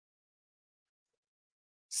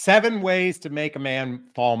7 ways to make a man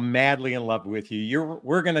fall madly in love with you.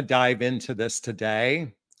 We're going to dive into this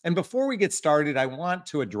today. And before we get started, I want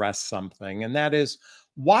to address something, and that is,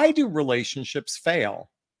 why do relationships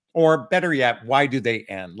fail? Or better yet, why do they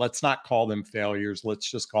end? Let's not call them failures. Let's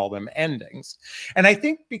just call them endings. And I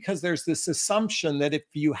think because there's this assumption that if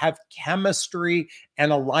you have chemistry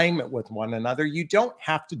and alignment with one another, you don't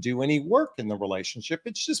have to do any work in the relationship.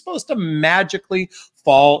 It's just supposed to magically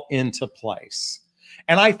fall into place.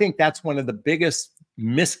 And I think that's one of the biggest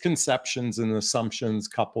misconceptions and assumptions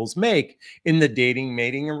couples make in the dating,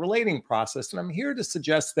 mating, and relating process. And I'm here to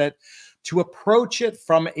suggest that to approach it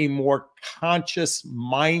from a more conscious,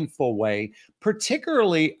 mindful way,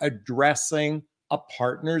 particularly addressing a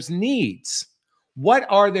partner's needs. What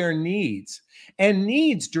are their needs? And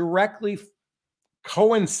needs directly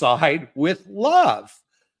coincide with love.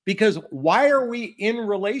 Because why are we in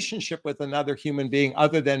relationship with another human being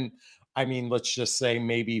other than, let's just say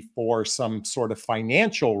maybe for some sort of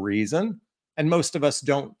financial reason? And most of us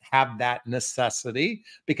don't have that necessity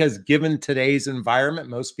because given today's environment,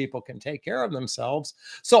 most people can take care of themselves.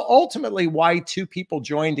 So ultimately, why two people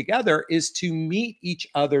join together is to meet each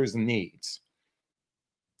other's needs.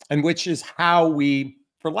 And which is how we,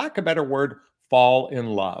 for lack of a better word, fall in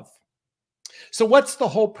love. So what's the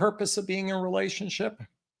whole purpose of being in a relationship?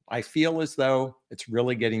 I feel as though it's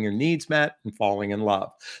really getting your needs met and falling in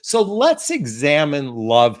love. So let's examine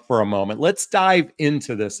love for a moment. Let's dive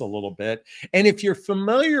into this a little bit. And if you're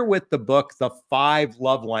familiar with the book, The 5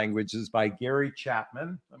 Love Languages by Gary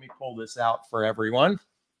Chapman, let me pull this out for everyone.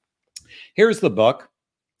 Here's the book.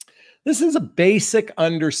 This is a basic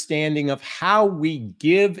understanding of how we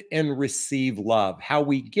give and receive love, how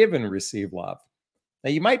we give and receive love. Now,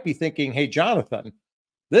 you might be thinking, hey, Jonathan,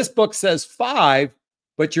 this book says 5,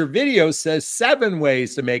 but your video says 7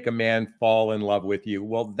 ways to make a man fall in love with you.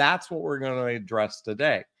 Well, that's what we're going to address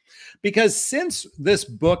today. Because since this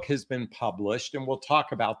book has been published, and we'll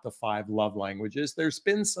talk about the 5 love languages, there's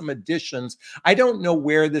been some additions. I don't know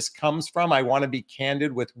where this comes from. I want to be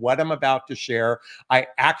candid with what I'm about to share. I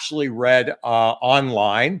actually read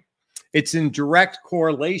online. It's in direct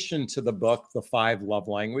correlation to the book, The 5 Love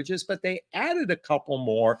Languages, but they added a couple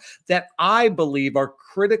more that I believe are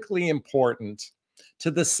critically important to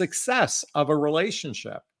the success of a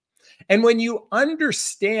relationship. And when you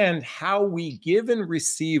understand how we give and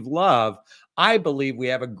receive love, I believe we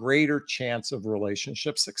have a greater chance of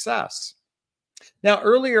relationship success. Now,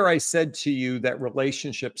 earlier I said to you that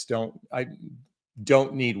relationships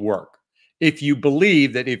don't need work if you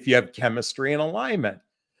believe that if you have chemistry and alignment.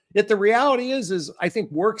 Yet the reality is I think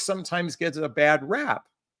work sometimes gets a bad rap.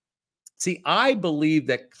 See, I believe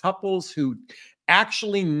that couples who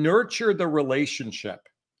actually nurture the relationship,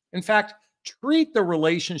 in fact, treat the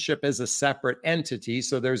relationship as a separate entity.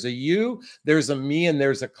 So there's a you, there's a me, and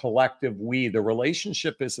there's a collective we. The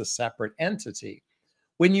relationship is a separate entity.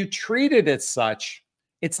 When you treat it as such,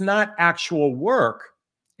 it's not actual work.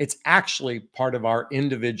 It's actually part of our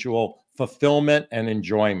individual fulfillment and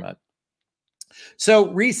enjoyment.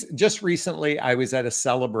 So just recently, I was at a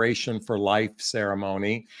celebration for life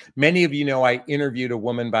ceremony. Many of you know I interviewed a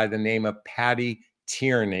woman by the name of Patty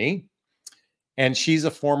Tierney, and she's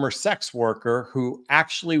a former sex worker who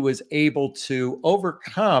actually was able to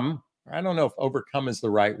overcome, I don't know if overcome is the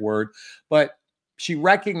right word, but she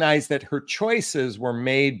recognized that her choices were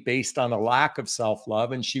made based on a lack of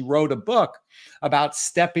self-love, and she wrote a book about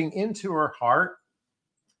stepping into her heart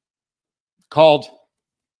called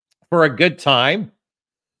For a Good Time,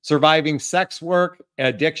 Surviving Sex Work,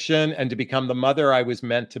 Addiction, and to Become the Mother I Was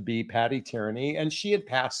Meant to Be, Patty Tierney. And she had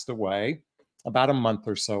passed away about a month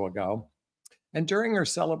or so ago. And during her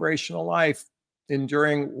celebration of life, and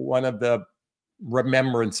during one of the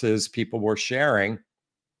remembrances people were sharing,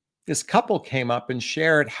 this couple came up and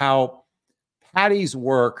shared how Patty's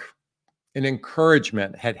work and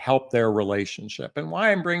encouragement had helped their relationship. And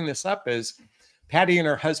why I'm bringing this up is Patty and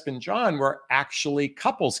her husband, John, were actually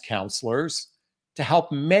couples counselors to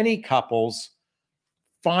help many couples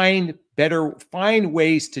find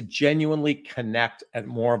ways to genuinely connect at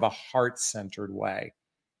more of a heart-centered way.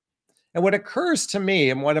 And what occurs to me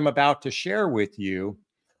and what I'm about to share with you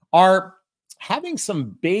are having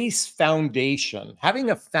some base foundation, having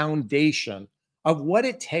a foundation of what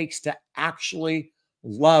it takes to actually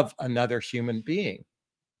love another human being,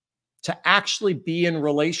 to actually be in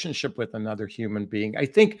relationship with another human being. I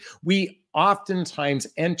think we oftentimes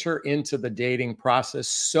enter into the dating process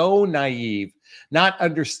so naive, not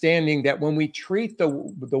understanding that when we treat the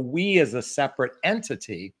we as a separate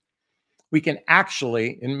entity, we can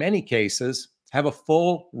actually, in many cases, have a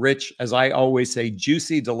full, rich, as I always say,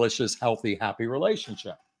 juicy, delicious, healthy, happy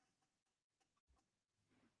relationship.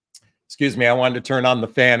 Excuse me, I wanted to turn on the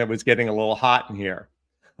fan. It was getting a little hot in here.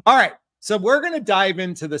 All right. So we're going to dive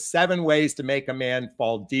into the 7 ways to make a man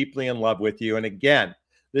fall deeply in love with you. And again,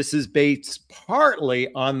 this is based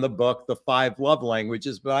partly on the book, The 5 Love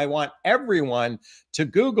Languages, but I want everyone to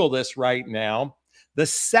Google this right now, the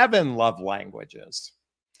 7 love languages.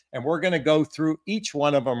 And we're going to go through each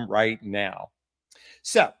one of them right now.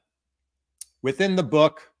 So within the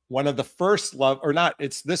book, one of the first love, or not,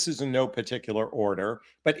 this is in no particular order,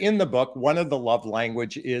 but in the book, one of the love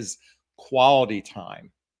language is quality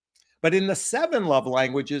time. But in the 7 love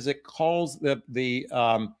languages, it calls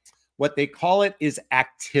what they call it is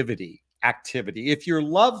activity. Activity. If your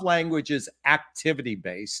love language is activity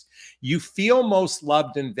based, you feel most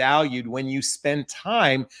loved and valued when you spend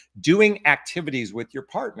time doing activities with your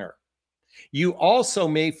partner. You also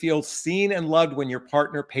may feel seen and loved when your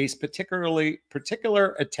partner pays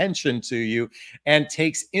particular attention to you and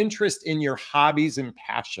takes interest in your hobbies and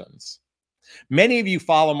passions. Many of you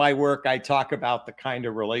follow my work. I talk about the kind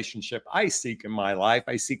of relationship I seek in my life.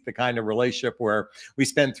 I seek the kind of relationship where we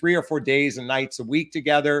spend 3 or 4 days and nights a week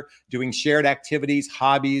together, doing shared activities,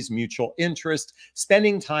 hobbies, mutual interest,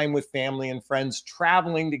 spending time with family and friends,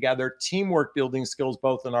 traveling together, teamwork, building skills,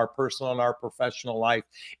 both in our personal and our professional life,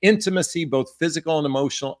 intimacy, both physical and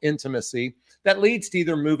emotional intimacy that leads to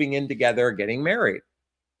either moving in together or getting married.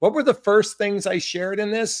 What were the first things I shared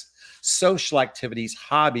in this? Social activities,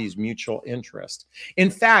 hobbies, mutual interest. In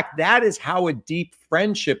fact, that is how a deep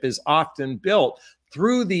friendship is often built,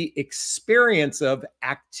 through the experience of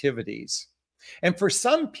activities. And for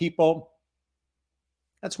some people,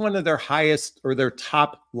 that's one of their highest or their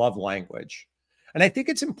top love language. And I think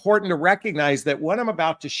it's important to recognize that what I'm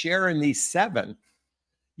about to share in these 7,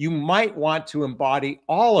 you might want to embody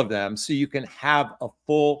all of them so you can have a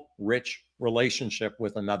full, rich relationship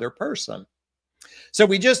with another person. So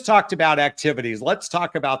we just talked about activities. Let's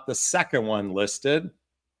talk about the second one listed,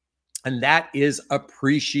 and that is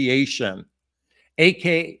appreciation,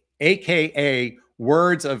 aka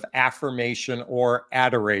words of affirmation or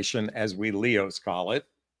adoration, as we Leos call it.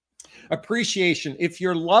 Appreciation. If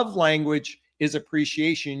your love language is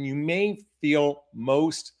appreciation, you may feel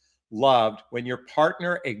most loved when your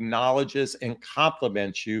partner acknowledges and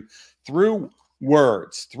compliments you through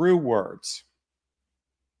words.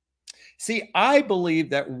 See, I believe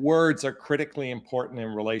that words are critically important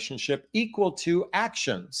in relationship, equal to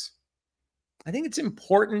actions. I think it's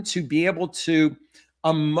important to be able to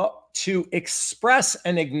express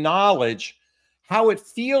and acknowledge how it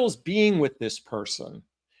feels being with this person,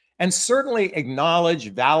 and certainly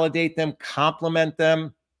acknowledge, validate them, compliment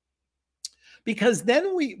them. Because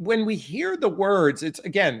then when we hear the words, it's,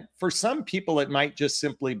 again, for some people, it might just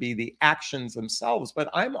simply be the actions themselves,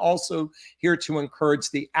 but I'm also here to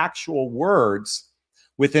encourage the actual words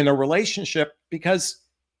within a relationship, because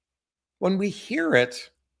when we hear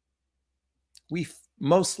it, we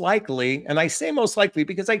most likely, and I say most likely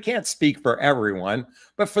because I can't speak for everyone,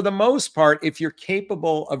 but for the most part, if you're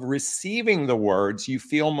capable of receiving the words, you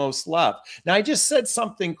feel most loved. Now, I just said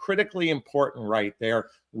something critically important right there,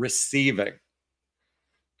 receiving.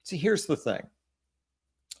 See, here's the thing.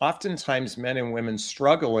 Oftentimes, men and women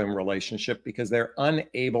struggle in relationship because they're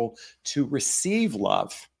unable to receive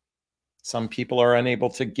love. Some people are unable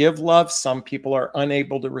to give love. Some people are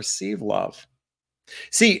unable to receive love.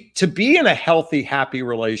 See, to be in a healthy, happy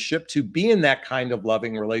relationship, to be in that kind of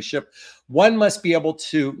loving relationship, one must be able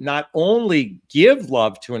to not only give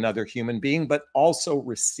love to another human being, but also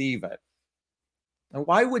receive it. And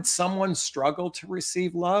why would someone struggle to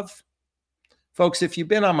receive love? Folks, if you've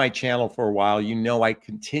been on my channel for a while, you know I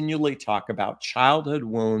continually talk about childhood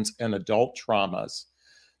wounds and adult traumas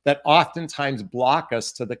that oftentimes block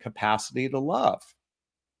us to the capacity to love.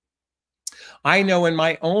 I know in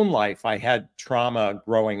my own life, I had trauma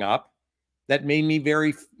growing up that made me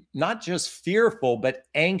very, not just fearful, but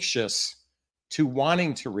anxious to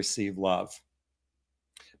wanting to receive love,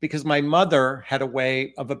 because my mother had a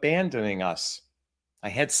way of abandoning us. I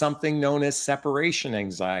had something known as separation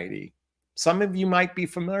anxiety. Some of you might be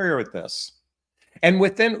familiar with this. And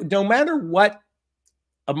within, no matter what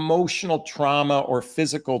emotional trauma or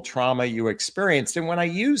physical trauma you experienced, and when I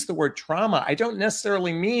use the word trauma, I don't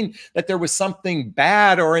necessarily mean that there was something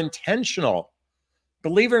bad or intentional.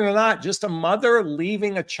 Believe it or not, just a mother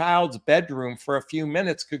leaving a child's bedroom for a few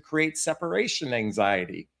minutes could create separation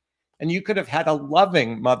anxiety. And you could have had a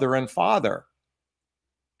loving mother and father.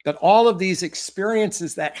 But all of these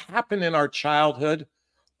experiences that happen in our childhood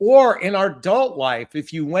or in our adult life,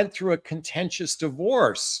 if you went through a contentious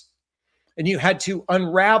divorce and you had to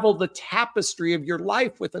unravel the tapestry of your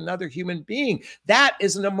life with another human being, that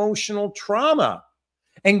is an emotional trauma.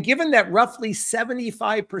 And given that roughly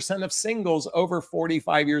 75% of singles over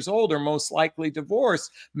 45 years old are most likely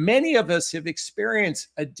divorced, many of us have experienced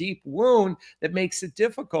a deep wound that makes it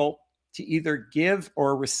difficult to either give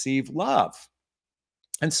or receive love.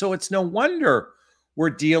 And so it's no wonder we're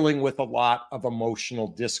dealing with a lot of emotional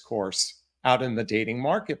discourse out in the dating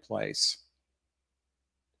marketplace.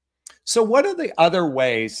 So, what are the other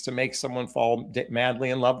ways to make someone fall madly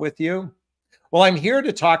in love with you? Well, I'm here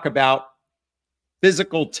to talk about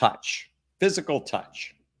physical touch. Physical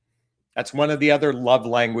touch. That's one of the other love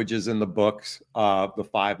languages in the books, the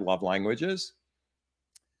 5 love languages.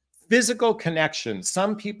 Physical connection.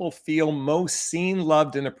 Some people feel most seen,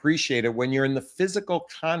 loved, and appreciated when you're in the physical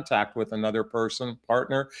contact with another person,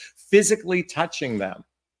 partner, physically touching them.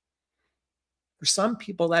 For some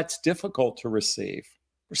people, that's difficult to receive.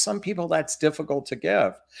 For some people, that's difficult to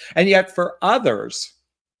give. And yet for others,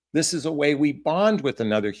 this is a way we bond with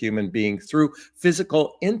another human being through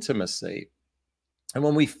physical intimacy. And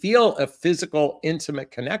when we feel a physical,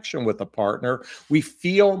 intimate connection with a partner, we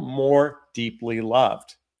feel more deeply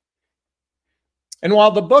loved. And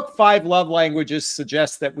while the book 5 Love Languages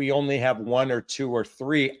suggests that we only have 1 or 2 or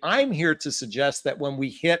 3, I'm here to suggest that when we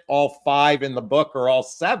hit all 5 in the book, or all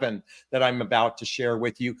 7 that I'm about to share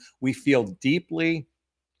with you, we feel deeply,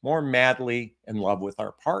 more madly in love with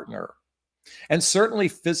our partner. And certainly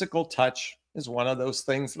physical touch is one of those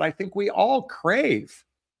things that I think we all crave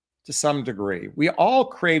to some degree. We all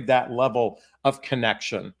crave that level of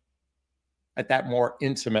connection at that more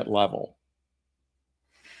intimate level.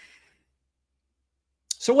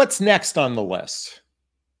 So what's next on the list?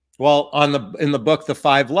 Well, in the book, The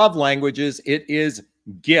 5 Love Languages, it is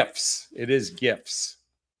gifts. It is gifts.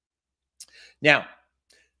 Now,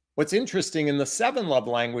 what's interesting, in the 7 love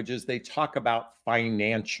languages, they talk about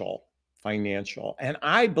financial. And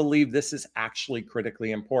I believe this is actually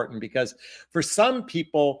critically important, because for some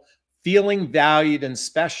people, feeling valued and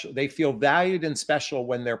special, they feel valued and special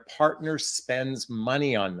when their partner spends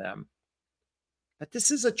money on them. But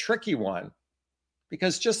this is a tricky one,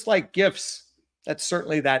 because just like gifts, that's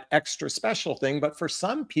certainly that extra special thing. But for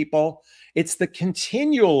some people, it's the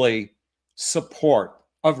continually support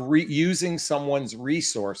of using someone's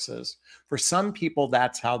resources. For some people,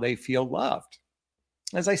 that's how they feel loved.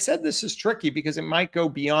 As I said, this is tricky because it might go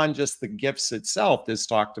beyond just the gifts itself, as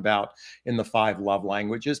talked about in the 5 love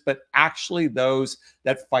languages, but actually those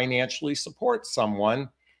that financially support someone,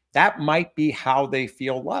 that might be how they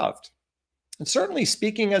feel loved. And certainly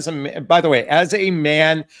speaking as a, by the way, as a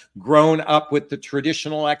man grown up with the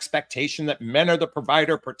traditional expectation that men are the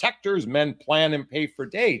provider protectors, men plan and pay for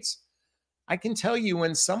dates, I can tell you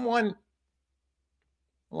when someone,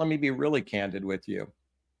 let me be really candid with you.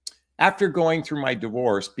 After going through my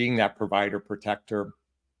divorce, being that provider protector,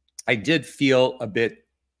 I did feel a bit,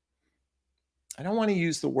 I don't want to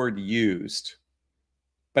use the word used,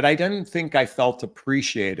 but I didn't think I felt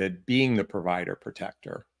appreciated being the provider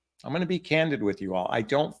protector. I'm going to be candid with you all. I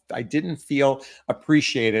didn't feel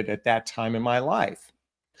appreciated at that time in my life.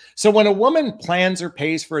 So when a woman plans or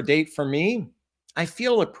pays for a date for me, I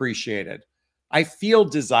feel appreciated. I feel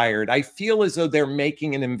desired. I feel as though they're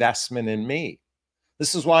making an investment in me.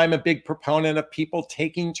 This is why I'm a big proponent of people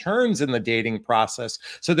taking turns in the dating process.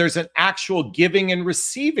 So there's an actual giving and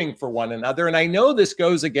receiving for one another. And I know this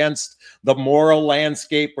goes against the moral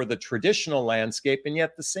landscape or the traditional landscape. And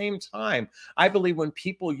yet at the same time, I believe when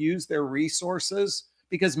people use their resources,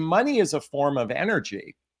 because money is a form of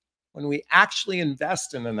energy, when we actually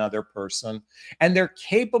invest in another person and they're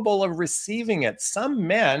capable of receiving it. Some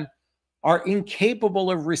men are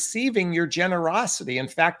incapable of receiving your generosity. In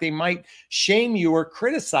fact, they might shame you or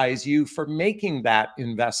criticize you for making that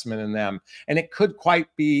investment in them. And it could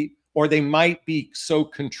quite be, or they might be so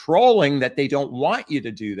controlling that they don't want you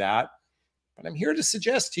to do that. But I'm here to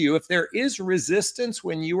suggest to you, if there is resistance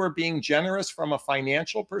when you are being generous from a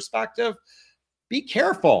financial perspective, be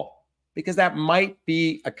careful, because that might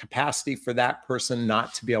be a capacity for that person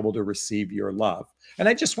not to be able to receive your love. And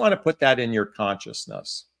I just want to put that in your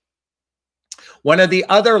consciousness. One of the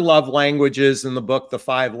other love languages in the book, The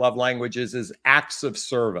 5 Love Languages, is acts of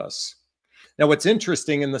service. Now, what's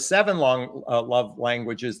interesting, in the 7 love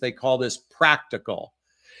languages, they call this practical.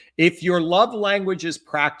 If your love language is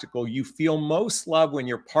practical, you feel most love when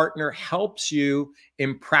your partner helps you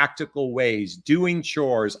in practical ways, doing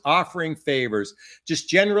chores, offering favors, just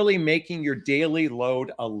generally making your daily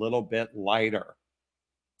load a little bit lighter.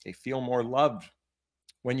 They feel more loved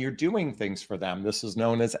when you're doing things for them. This is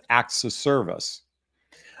known as acts of service.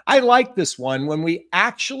 I like this one, when we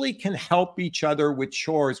actually can help each other with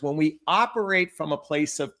chores, when we operate from a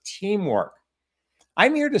place of teamwork.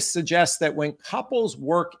 I'm here to suggest that when couples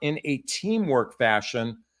work in a teamwork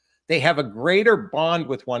fashion, they have a greater bond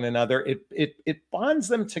with one another. It bonds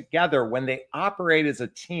them together when they operate as a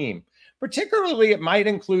team. Particularly, it might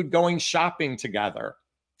include going shopping together.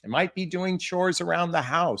 It might be doing chores around the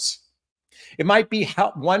house. It might be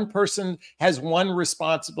how one person has one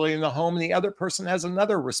responsibility in the home and the other person has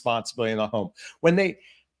another responsibility in the home. When they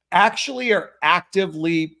actually are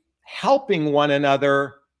actively helping one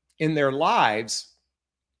another in their lives,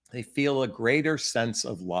 they feel a greater sense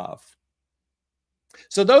of love.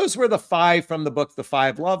 So those were the 5 from the book, The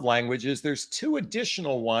 5 Love Languages. There's 2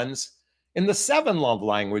 additional ones in the 7 love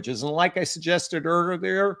languages. And like I suggested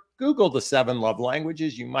earlier, Google the 7 love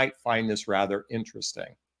languages. You might find this rather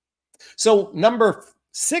interesting. So number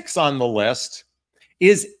 6 on the list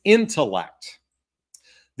is intellect.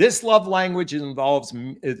 This love language involves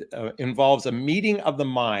a meeting of the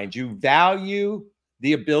mind. You value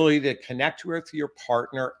the ability to connect with your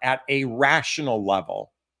partner at a rational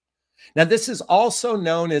level. Now, this is also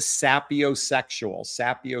known as sapiosexual.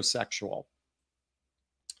 Sapiosexual.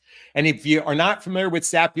 And if you are not familiar with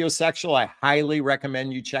sapiosexual, I highly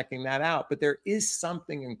recommend you checking that out. But there is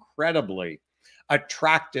something incredibly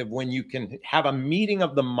attractive when you can have a meeting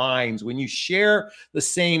of the minds, when you share the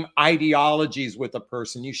same ideologies with a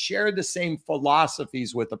person, you share the same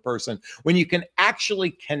philosophies with a person, when you can actually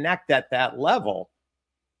connect at that level,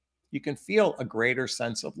 you can feel a greater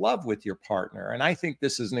sense of love with your partner. And I think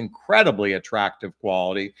this is an incredibly attractive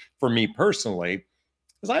quality for me personally,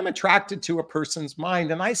 because I'm attracted to a person's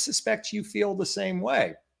mind, and I suspect you feel the same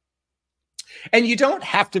way. And you don't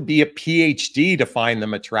have to be a PhD to find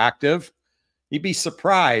them attractive. You'd be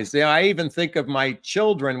surprised. I even think of my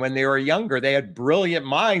children when they were younger. They had brilliant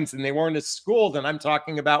minds and they weren't as schooled. And I'm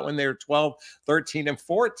talking about when they were 12, 13, and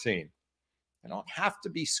 14. I don't have to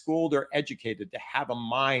be schooled or educated to have a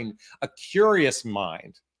mind, a curious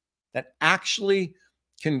mind that actually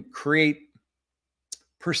can create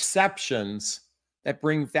perceptions that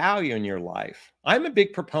bring value in your life. I'm a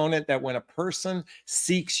big proponent that when a person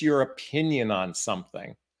seeks your opinion on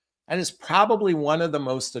something, that is probably one of the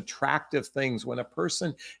most attractive things. When a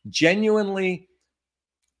person genuinely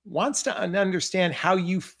wants to understand how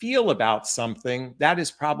you feel about something, that is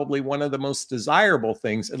probably one of the most desirable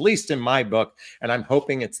things, at least in my book, and I'm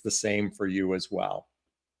hoping it's the same for you as well.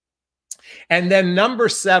 And then number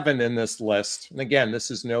 7 in this list, and again, this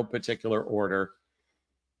is no particular order,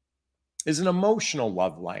 is an emotional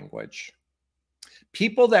love language.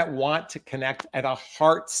 People that want to connect at a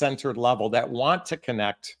heart-centered level, that want to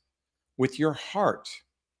connect with your heart.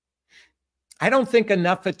 I don't think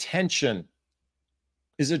enough attention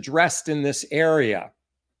is addressed in this area.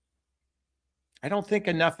 I don't think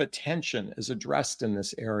enough attention is addressed in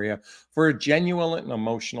this area for a genuine and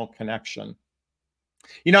emotional connection.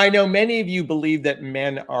 You know, I know many of you believe that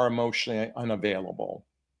men are emotionally unavailable.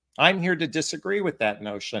 I'm here to disagree with that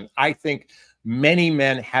notion. I think many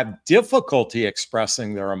men have difficulty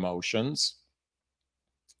expressing their emotions.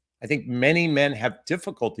 I think many men have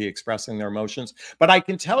difficulty expressing their emotions, but I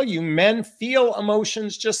can tell you men feel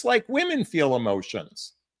emotions just like women feel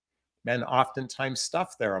emotions. Men oftentimes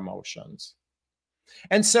stuff their emotions.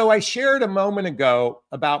 And so I shared a moment ago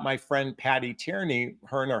about my friend Patty Tierney.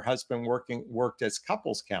 Her and her husband worked as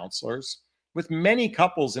couples counselors with many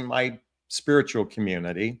couples in my spiritual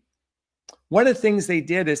community. One of the things they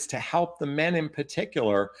did is to help the men in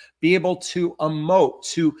particular be able to emote,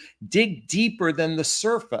 to dig deeper than the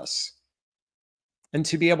surface, and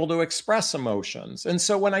to be able to express emotions. And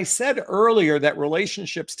so when I said earlier that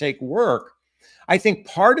relationships take work, I think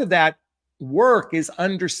part of that work is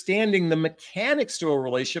understanding the mechanics to a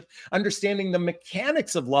relationship, understanding the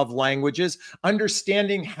mechanics of love languages,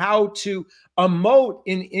 understanding how to emote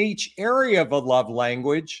in each area of a love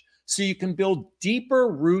language, so you can build deeper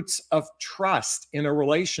roots of trust in a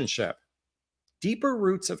relationship. Deeper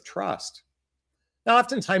roots of trust. Now,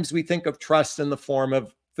 oftentimes we think of trust in the form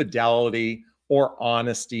of fidelity or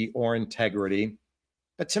honesty or integrity.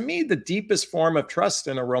 But to me, the deepest form of trust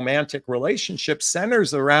in a romantic relationship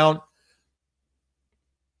centers around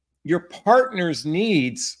your partner's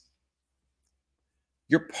needs.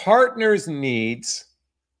 Your partner's needs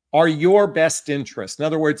are your best interest. In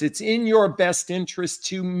other words, it's in your best interest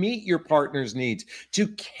to meet your partner's needs, to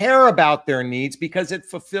care about their needs, because it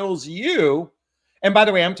fulfills you. And by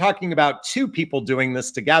the way, I'm talking about 2 people doing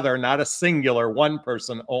this together, not a singular one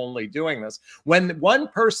person only doing this. When one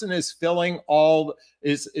person is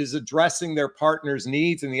is addressing their partner's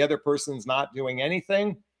needs and the other person's not doing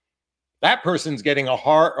anything, That person's getting a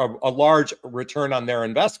large return on their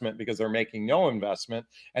investment because they're making no investment.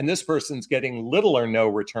 And this person's getting little or no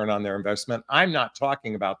return on their investment. I'm not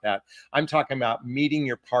talking about that. I'm talking about meeting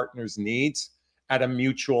your partner's needs at a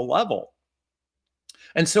mutual level.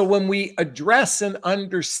 And so when we address and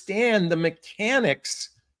understand the mechanics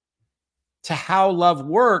to how love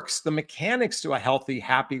works, the mechanics to a healthy,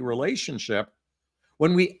 happy relationship,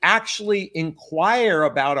 when we actually inquire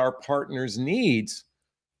about our partner's needs,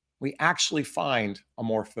 we actually find a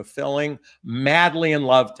more fulfilling, madly in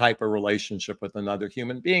love type of relationship with another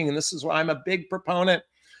human being. And this is why I'm a big proponent.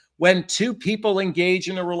 When two people engage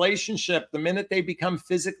in a relationship, the minute they become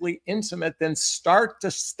physically intimate, then start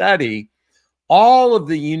to study all of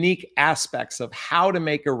the unique aspects of how to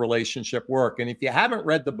make a relationship work. And if you haven't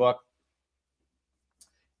read the book,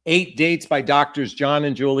 8 Dates by Doctors John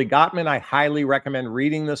and Julie Gottman, I highly recommend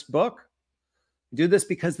reading this book. Do this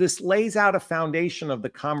because this lays out a foundation of the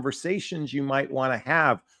conversations you might want to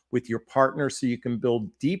have with your partner so you can build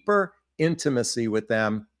deeper intimacy with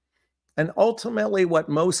them. And ultimately, what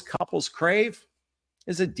most couples crave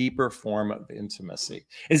is a deeper form of intimacy.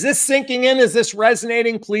 Is this sinking in? Is this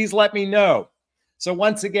resonating? Please let me know. So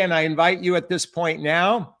once again, I invite you at this point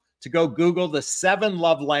now to go Google the 7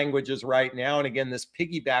 love languages right now. And again, this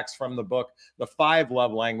piggybacks from the book, The 5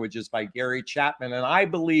 Love Languages by Gary Chapman. And I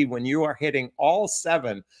believe when you are hitting all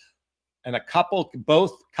 7 and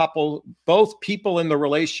both people in the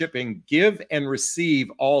relationship and give and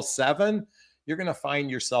receive all 7, you're going to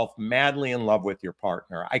find yourself madly in love with your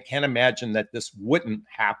partner. I can't imagine that this wouldn't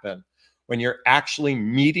happen when you're actually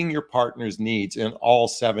meeting your partner's needs in all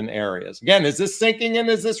 7 areas. Again, is this sinking in?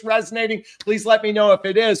 Is this resonating? Please let me know if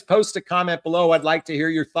it is. Post a comment below. I'd like to hear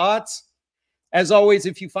your thoughts. As always,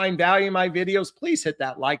 if you find value in my videos, please hit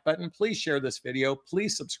that like button. Please share this video.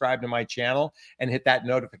 Please subscribe to my channel and hit that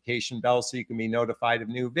notification bell so you can be notified of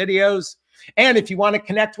new videos. And if you want to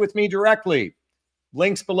connect with me directly,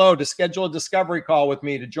 links below to schedule a discovery call with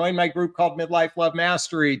me, to join my group called Midlife Love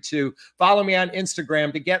Mastery, to follow me on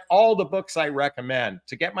Instagram, to get all the books I recommend,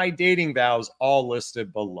 to get my dating vows, all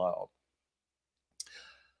listed below.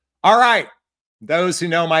 All right. Those who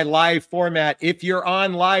know my live format, if you're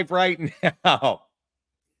on live right now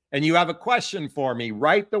and you have a question for me,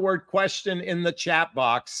 write the word question in the chat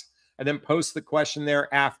box and then post the question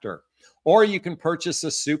thereafter. Or you can purchase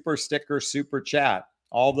a super sticker, super chat.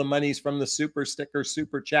 All the monies from the super sticker,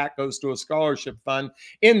 super chat goes to a scholarship fund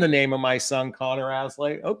in the name of my son, Connor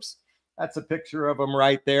Aslay. Oops, that's a picture of him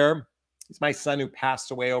right there. He's my son who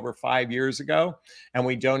passed away over 5 years ago. And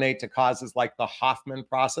we donate to causes like the Hoffman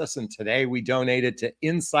Process. And today we donated to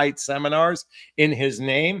Insight Seminars in his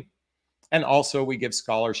name. And also we give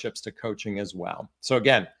scholarships to coaching as well. So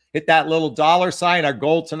again, hit that little $sign. Our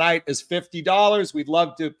goal tonight is $50.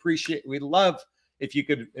 We'd love if you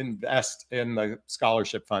could invest in the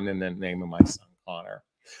scholarship fund in the name of my son, Connor.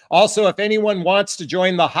 Also, if anyone wants to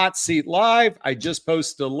join the Hot Seat Live, I just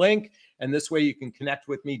posted a link, and this way you can connect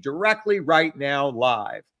with me directly right now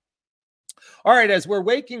live. All right, as we're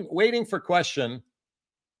waiting for question.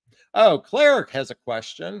 Oh, Claire has a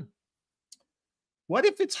question. What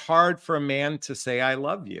if it's hard for a man to say, I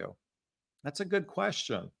love you? That's a good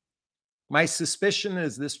question. My suspicion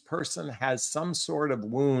is this person has some sort of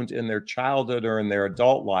wound in their childhood or in their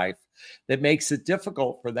adult life that makes it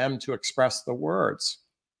difficult for them to express the words.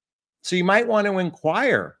 So you might want to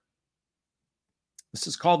inquire. This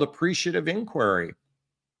is called appreciative inquiry.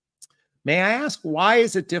 May I ask, why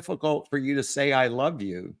is it difficult for you to say, I love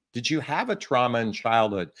you? Did you have a trauma in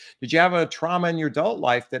childhood? Did you have a trauma in your adult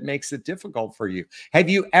life that makes it difficult for you? Have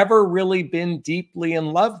you ever really been deeply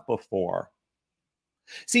in love before?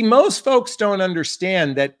 See, most folks don't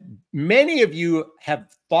understand that many of you have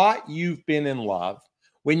thought you've been in love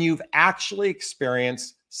when you've actually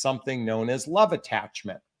experienced something known as love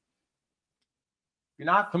attachment. If you're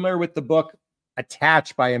not familiar with the book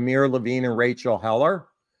Attached by Amir Levine and Rachel Heller,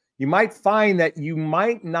 you might find that you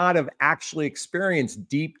might not have actually experienced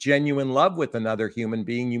deep, genuine love with another human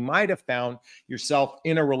being. You might have found yourself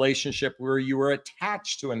in a relationship where you were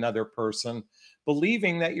attached to another person,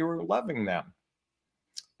 believing that you were loving them.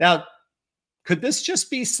 Now, could this just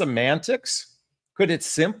be semantics? Could it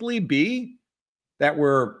simply be that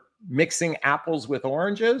we're mixing apples with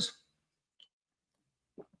oranges?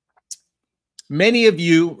 Many of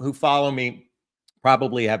you who follow me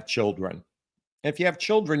probably have children. If you have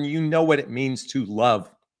children, you know what it means to love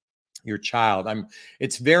your child.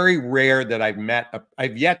 It's very rare that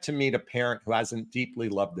I've yet to meet a parent who hasn't deeply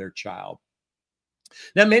loved their child.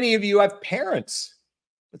 Now, many of you have parents,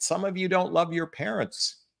 but some of you don't love your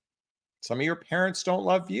parents. Some of your parents don't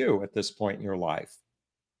love you at this point in your life.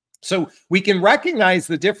 So we can recognize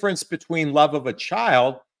the difference between love of a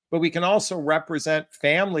child, but we can also represent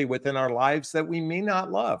family within our lives that we may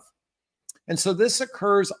not love. And so this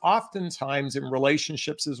occurs oftentimes in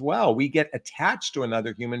relationships as well. We get attached to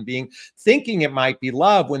another human being thinking it might be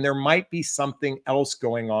love when there might be something else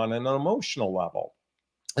going on an emotional level.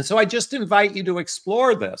 And so I just invite you to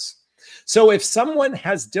explore this. So if someone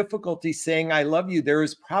has difficulty saying, I love you, there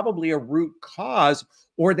is probably a root cause,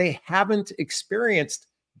 or they haven't experienced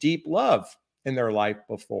deep love in their life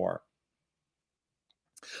before.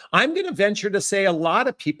 I'm going to venture to say a lot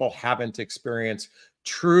of people haven't experienced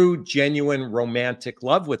true, genuine romantic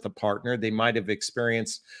love with a partner. They might have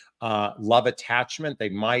experienced love attachment. They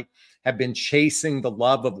might have been chasing the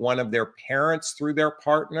love of one of their parents through their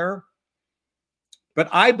partner. But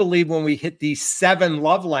I believe when we hit these 7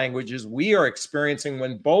 love languages, we are experiencing,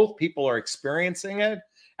 when both people are experiencing it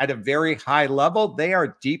at a very high level, they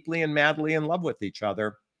are deeply and madly in love with each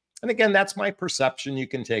other. And again, that's my perception. You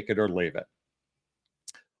can take it or leave it.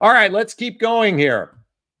 All right, let's keep going here.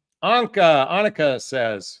 Annika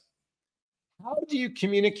says, how do you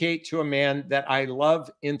communicate to a man that I love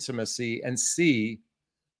intimacy and see,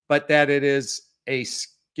 but that it is a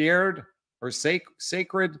scared or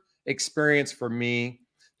sacred experience for me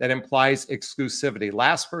that implies exclusivity?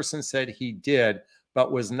 Last person said he did,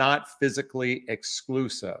 but was not physically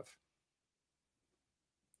exclusive.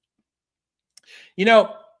 You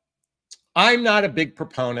know, I'm not a big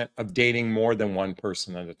proponent of dating more than one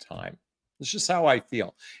person at a time. It's just how I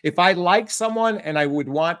feel. If I like someone and I would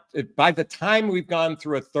want, by the time we've gone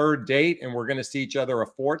through a 3rd date and we're going to see each other a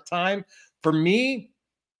 4th time, for me,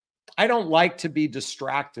 I don't like to be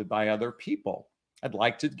distracted by other people. I'd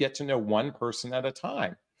like to get to know one person at a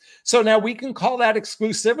time. So now we can call that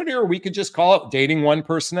exclusivity, or we could just call it dating one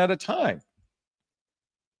person at a time.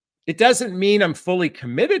 It doesn't mean I'm fully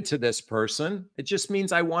committed to this person. It just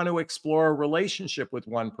means I want to explore a relationship with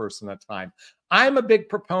one person at a time. I'm a big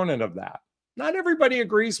proponent of that. Not everybody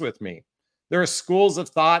agrees with me. There are schools of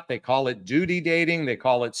thought. They call it duty dating. They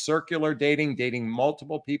call it circular dating, dating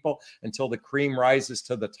multiple people until the cream rises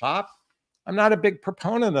to the top. I'm not a big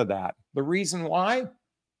proponent of that. The reason why?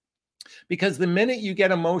 Because the minute you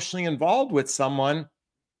get emotionally involved with someone,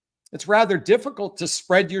 it's rather difficult to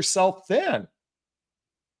spread yourself thin.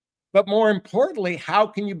 But more importantly, how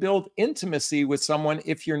can you build intimacy with someone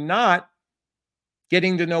if you're not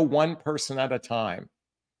getting to know one person at a time?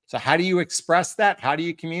 So how do you express that? How do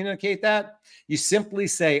you communicate that? You simply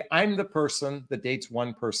say, I'm the person that dates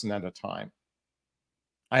one person at a time.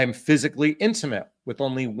 I am physically intimate with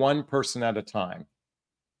only one person at a time.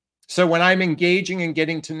 So when I'm engaging and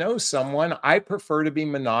getting to know someone, I prefer to be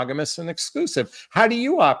monogamous and exclusive. How do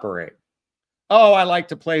you operate? Oh, I like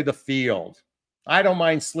to play the field. I don't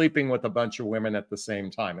mind sleeping with a bunch of women at the same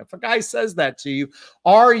time. If a guy says that to you,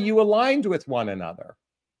 are you aligned with one another?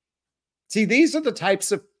 See, these are the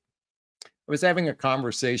types of, I was having a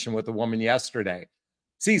conversation with a woman yesterday.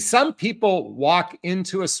 See, some people walk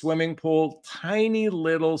into a swimming pool tiny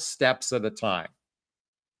little steps at a time.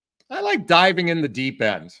 I like diving in the deep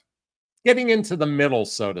end, getting into the middle,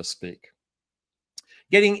 so to speak.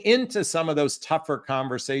 Getting into some of those tougher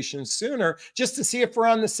conversations sooner just to see if we're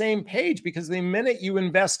on the same page, because the minute you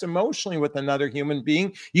invest emotionally with another human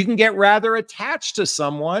being, you can get rather attached to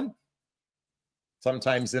someone,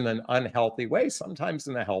 sometimes in an unhealthy way, sometimes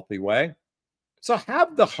in a healthy way. So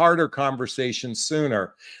have the harder conversations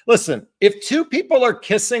sooner. Listen, if 2 people are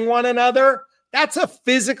kissing one another, that's a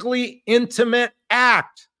physically intimate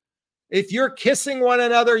act. If you're kissing one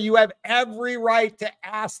another, you have every right to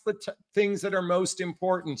ask the things that are most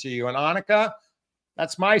important to you. And Annika,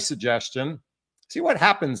 that's my suggestion. See what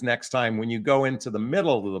happens next time when you go into the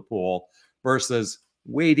middle of the pool versus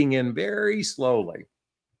wading in very slowly.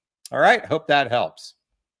 All right, hope that helps.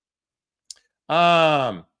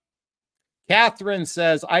 Catherine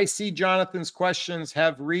says, I see Jonathan's questions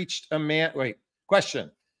have reached a man. Wait,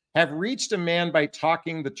 question. Have reached a man by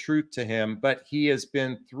talking the truth to him, but he has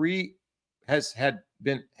had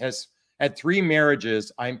 3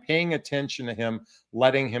 marriages. I'm paying attention to him,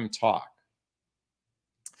 letting him talk.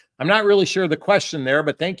 I'm not really sure the question there,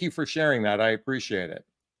 but thank you for sharing that. I appreciate it.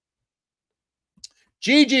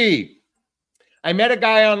 Gigi, I met a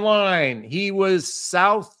guy online. He was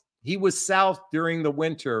south during the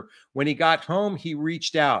winter. When he got home, he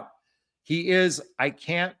reached out. I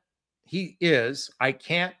can't,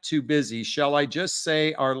 too busy. Shall I just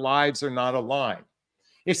say our lives are not aligned?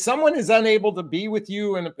 If someone is unable to be with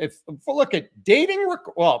you, and if look at dating,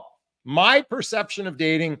 well, my perception of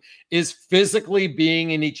dating is physically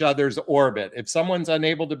being in each other's orbit. If someone's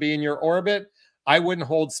unable to be in your orbit, I wouldn't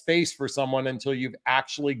hold space for someone until you've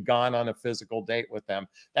actually gone on a physical date with them.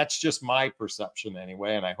 That's just my perception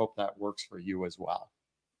anyway, and I hope that works for you as well.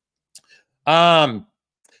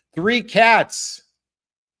 3 cats.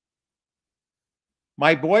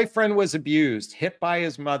 My boyfriend was abused, hit by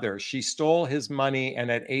his mother. She stole his money and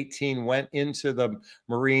at 18 went into the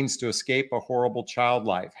Marines to escape a horrible child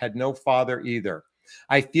life. Had no father either.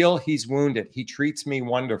 I feel he's wounded. He treats me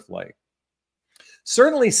wonderfully.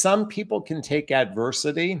 Certainly, some people can take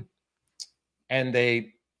adversity and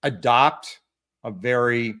they adopt a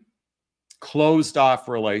very closed off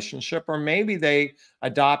relationship, or maybe they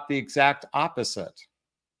adopt the exact opposite.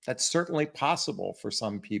 That's certainly possible for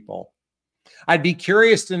some people. I'd be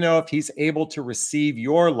curious to know if he's able to receive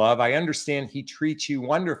your love. I understand he treats you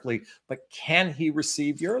wonderfully, but can he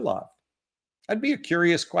receive your love? That'd be a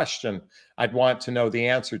curious question I'd want to know the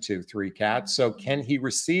answer to, 3 cats. So can he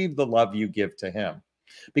receive the love you give to him?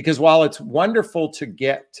 Because while it's wonderful to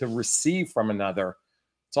get to receive from another,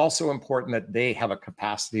 it's also important that they have a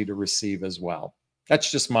capacity to receive as well. That's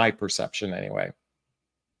just my perception anyway.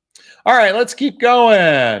 All right, let's keep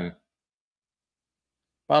going.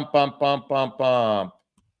 Bump, bump, bump, bump, bump.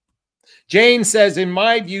 Jane says, in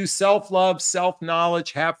my view, self-love,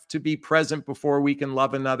 self-knowledge have to be present before we can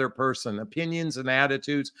love another person. Opinions and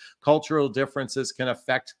attitudes, cultural differences can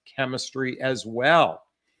affect chemistry as well.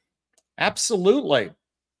 Absolutely.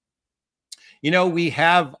 You know, we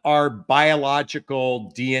have our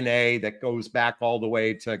biological DNA that goes back all the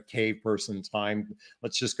way to cave person time.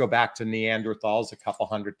 Let's just go back to Neanderthals a couple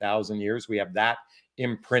 100,000 years. We have that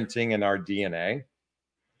imprinting in our DNA.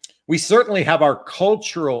 We certainly have our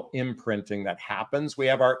cultural imprinting that happens. We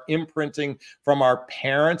have our imprinting from our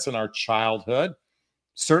parents and our childhood.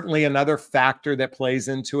 Certainly another factor that plays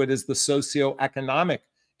into it is the socioeconomic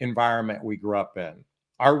environment we grew up in.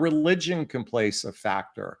 Our religion can play a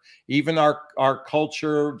factor. Even our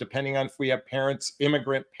culture, depending on if we have parents,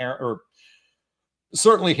 immigrant parent, or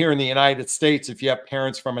certainly here in the United States, if you have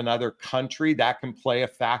parents from another country, that can play a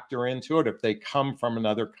factor into it if they come from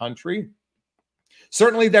another country.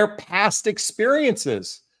 Certainly their past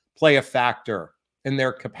experiences play a factor in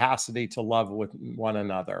their capacity to love with one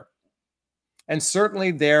another. And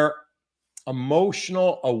certainly their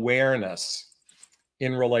emotional awareness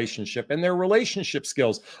in relationship and their relationship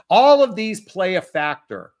skills. All of these play a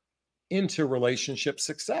factor into relationship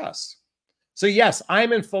success. So yes,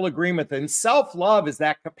 I'm in full agreement. And self-love is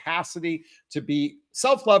that capacity to be,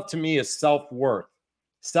 self-love to me is self-worth,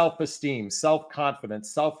 self-esteem,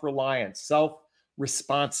 self-confidence, self-reliance,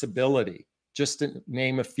 self-responsibility, just to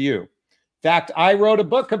name a few. In fact, I wrote a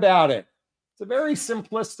book about it. It's a very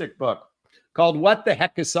simplistic book called What the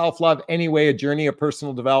Heck is Self-Love Anyway? A Journey of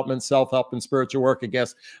Personal Development, Self-Help, and Spiritual Work. I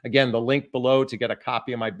guess, again, the link below to get a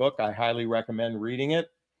copy of my book. I highly recommend reading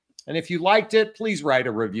it. And if you liked it, please write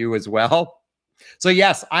a review as well. So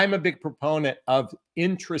yes, I'm a big proponent of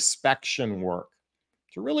introspection work,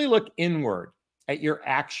 to really look inward at your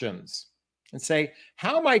actions and say,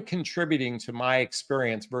 how am I contributing to my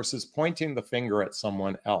experience versus pointing the finger at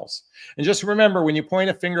someone else? And just remember, when you point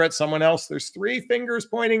a finger at someone else, there's 3 fingers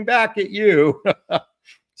pointing back at you.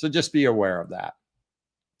 So just be aware of that.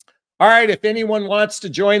 All right, if anyone wants to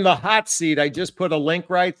join the hot seat, I just put a link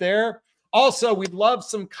right there. Also, we'd love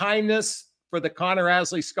some kindness for the Connor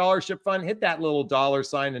Asley Scholarship Fund. Hit that little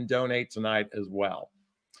 $ and donate tonight as well.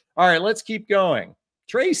 All right, let's keep going.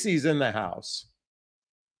 Tracy's in the house.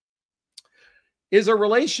 Is a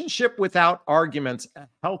relationship without arguments a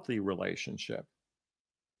healthy relationship?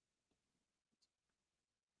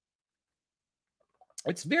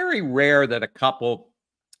 It's very rare that a couple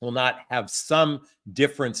will not have some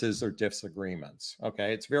differences or disagreements.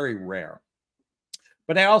 Okay, it's very rare.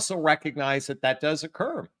 But I also recognize that that does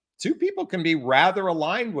occur. 2 people can be rather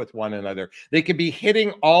aligned with one another. They could be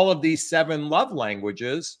hitting all of these 7 love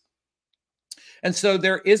languages. And so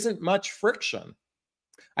there isn't much friction.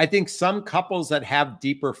 I think some couples that have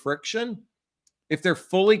deeper friction, if they're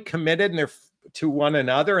fully committed and they're to one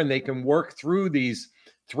another and they can work through these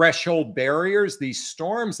threshold barriers, these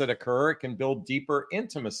storms that occur, it can build deeper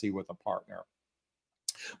intimacy with a partner.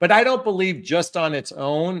 But I don't believe just on its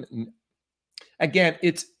own. Again,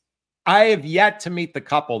 I have yet to meet the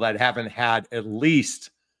couple that haven't had at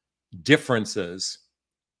least differences.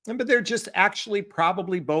 But they're just actually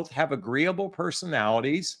probably both have agreeable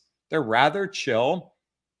personalities. They're rather chill.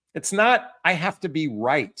 It's not, I have to be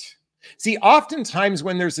right. See, oftentimes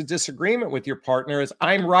when there's a disagreement with your partner is,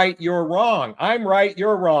 I'm right, you're wrong. I'm right,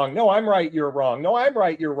 you're wrong. No, I'm right, you're wrong. No, I'm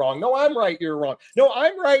right, you're wrong. No, I'm right, you're wrong. No,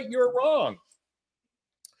 I'm right, you're wrong.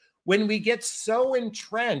 When we get so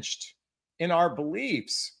entrenched in our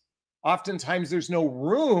beliefs, oftentimes there's no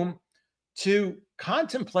room to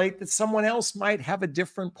contemplate that someone else might have a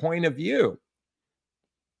different point of view.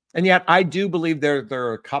 And yet I do believe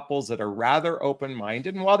there are couples that are rather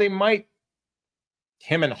open-minded, and while they might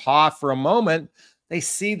him and haw for a moment, they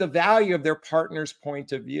see the value of their partner's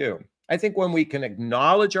point of view. I think when we can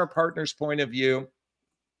acknowledge our partner's point of view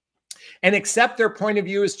and accept their point of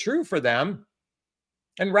view is true for them,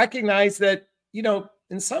 and recognize that,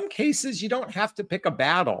 in some cases, you don't have to pick a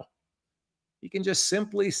battle. You can just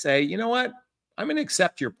simply say, you know what? I'm going to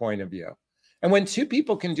accept your point of view. And when two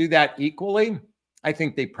people can do that equally, I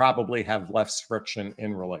think they probably have less friction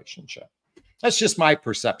in relationship. That's just my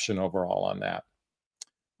perception overall on that.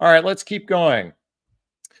 All right, let's keep going.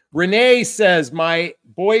 Renee says, my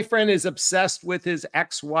boyfriend is obsessed with his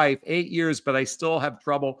ex-wife, 8 years, but I still have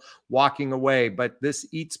trouble walking away, but this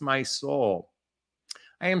eats my soul.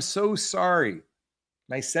 I am so sorry.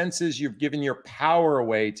 My sense is you've given your power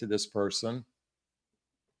away to this person,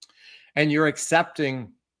 and you're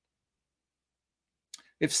accepting.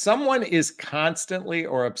 If someone is constantly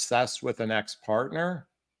or obsessed with an ex-partner,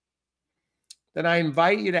 then I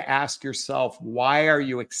invite you to ask yourself, why are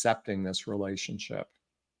you accepting this relationship?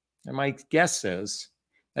 And my guess is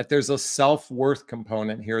that there's a self-worth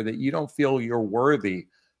component here, that you don't feel you're worthy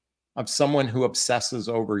of someone who obsesses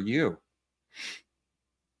over you.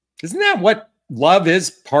 Isn't that what love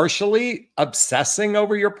is? Partially obsessing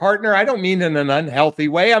over your partner? I don't mean in an unhealthy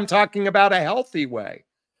way. I'm talking about a healthy way.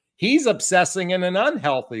 He's obsessing in an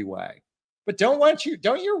unhealthy way. But don't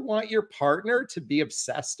you want your partner to be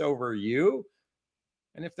obsessed over you?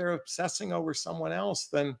 And if they're obsessing over someone else,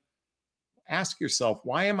 then ask yourself,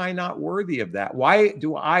 why am I not worthy of that? Why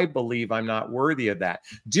do I believe I'm not worthy of that?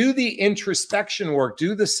 Do the introspection work,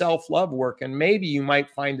 do the self-love work, and maybe you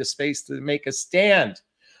might find a space to make a stand.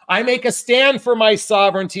 I make a stand for my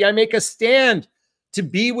sovereignty. I make a stand to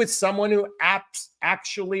be with someone who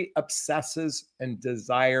actually obsesses and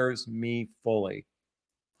desires me fully.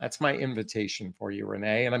 That's my invitation for you,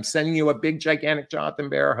 Renee. And I'm sending you a big, gigantic Jonathan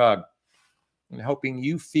Bear hug, and hoping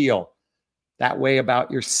you feel that way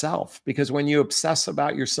about yourself. Because when you obsess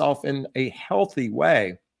about yourself in a healthy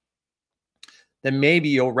way, then maybe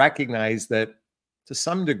you'll recognize that to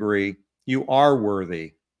some degree, you are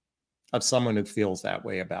worthy of someone who feels that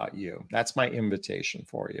way about you. That's my invitation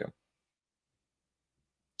for you.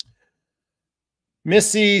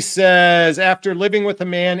 Missy says, after living with a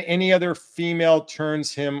man, any other female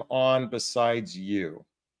turns him on besides you.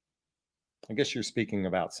 I guess you're speaking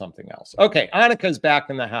about something else. Okay, Annika's back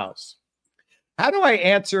in the house. How do I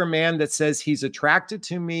answer a man that says he's attracted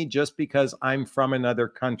to me just because I'm from another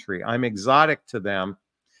country? I'm exotic to them.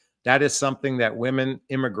 That is something that women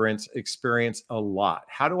immigrants experience a lot.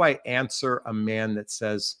 How do I answer a man that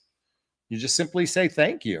says, you just simply say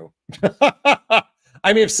thank you?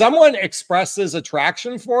 I mean, if someone expresses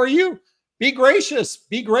attraction for you, be gracious,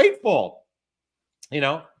 be grateful.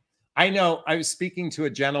 I know I was speaking to a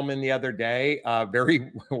gentleman the other day, a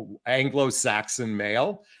very Anglo-Saxon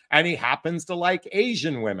male, and he happens to like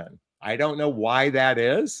Asian women. I don't know why that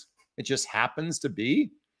is. It just happens to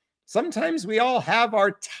be. Sometimes we all have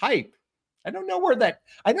our type. I don't know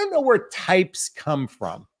where types come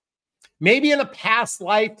from. Maybe in a past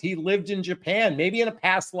life he lived in Japan. Maybe in a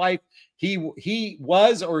past life he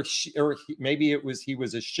was, maybe it was he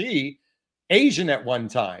was a she, Asian at one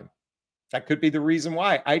time. That could be the reason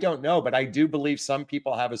why. I don't know, but I do believe some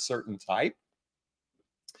people have a certain type.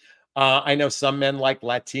 I know some men like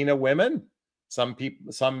Latina women. Some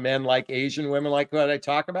men like Asian women, like what I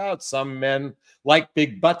talk about. Some men like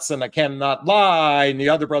big butts, and I cannot lie. And the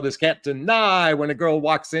other brothers can't deny when a girl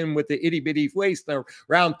walks in with the itty bitty waist, the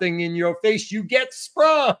round thing in your face, you get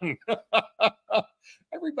sprung.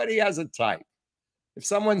 Everybody has a type. If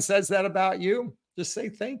someone says that about you, just say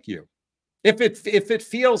thank you. If it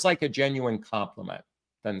feels like a genuine compliment,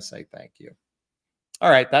 then say thank you. All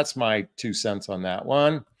right, that's my 2 cents on that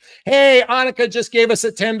one. Hey, Annika just gave us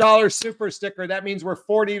a $10 super sticker. That means we're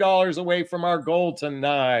 $40 away from our goal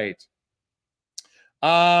tonight.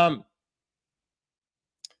 Claire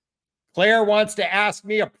wants to ask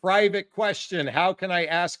me a private question. How can I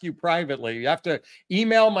ask you privately? You have to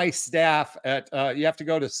email my staff at, you have to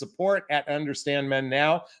go to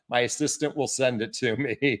support@understandmennow. My assistant will send it to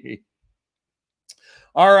me.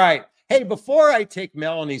 All right. Hey, before I take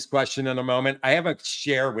Melanie's question in a moment, I have a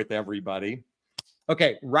share with everybody.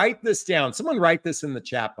 Okay, write this down. Someone write this in the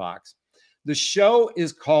chat box. The show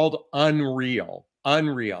is called Unreal.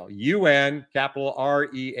 Unreal. UN, capital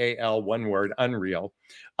REAL, one word, Unreal.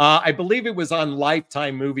 I believe it was on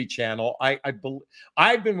Lifetime Movie Channel.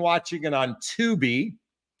 I've been watching it on Tubi,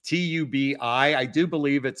 Tubi. I do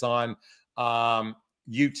believe it's on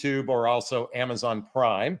YouTube or also Amazon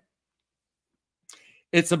Prime.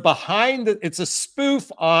 It's it's a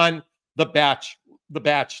spoof on the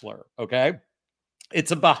Bachelor, okay?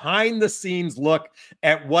 It's a behind the scenes look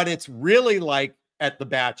at what it's really like at The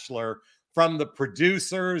Bachelor from the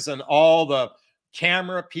producers and all the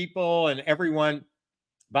camera people and everyone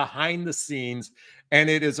behind the scenes. And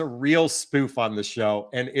it is a real spoof on the show.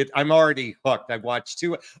 And I'm already hooked. I've watched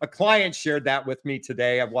a client shared that with me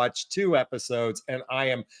today. I've watched 2 episodes and I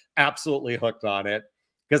am absolutely hooked on it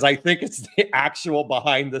because I think it's the actual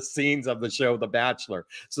behind the scenes of the show, The Bachelor.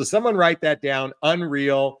 So someone write that down.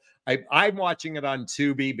 Unreal. I'm watching it on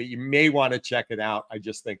Tubi, but you may want to check it out. I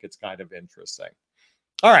just think it's kind of interesting.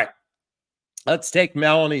 All right, let's take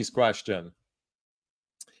Melanie's question.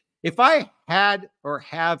 If I had or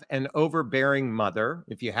have an overbearing mother,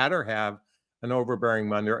 if you had or have an overbearing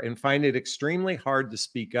mother and find it extremely hard to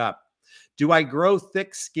speak up, do I grow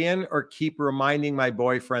thick skin or keep reminding my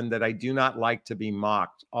boyfriend that I do not like to be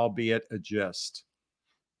mocked, albeit a gist?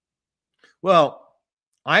 Well,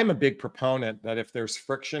 I'm a big proponent that if there's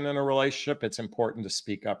friction in a relationship, it's important to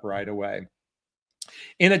speak up right away.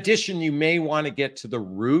 In addition, you may want to get to the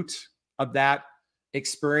root of that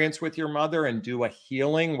experience with your mother and do a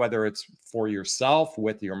healing, whether it's for yourself,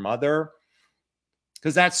 with your mother,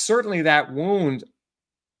 because that's certainly that wound.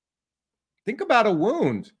 Think about a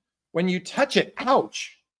wound. When you touch it,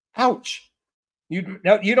 ouch, ouch. You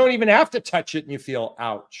don't even have to touch it and you feel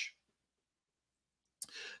ouch.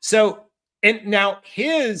 So, and now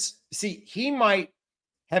he might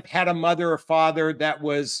have had a mother or father that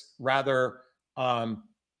was rather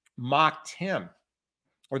mocked him.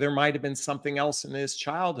 Or there might have been something else in his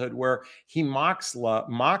childhood where he mocks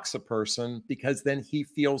a person because then he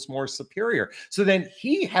feels more superior. So then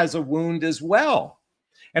he has a wound as well.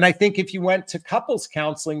 And I think if you went to couples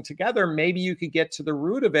counseling together, maybe you could get to the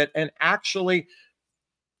root of it and actually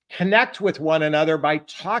connect with one another by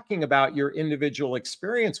talking about your individual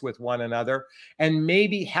experience with one another and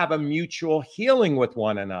maybe have a mutual healing with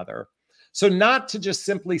one another. So not to just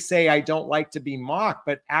simply say, I don't like to be mocked,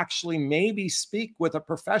 but actually maybe speak with a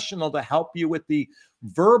professional to help you with the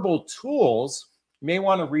verbal tools. You may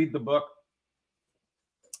want to read the book,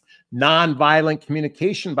 Nonviolent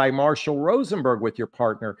Communication by Marshall Rosenberg with your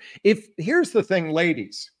partner. Here's the thing,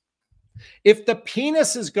 ladies, if the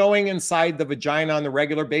penis is going inside the vagina on a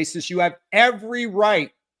regular basis, you have every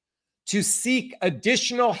right to seek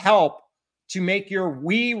additional help to make your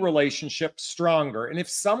we relationship stronger. And if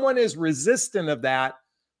someone is resistant of that,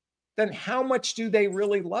 then how much do they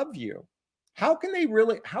really love you? How can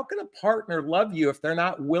a partner love you if they're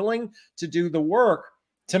not willing to do the work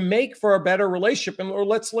to make for a better relationship? And or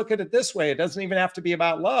let's look at it this way. It doesn't even have to be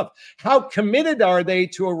about love. How committed are they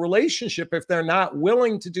to a relationship if they're not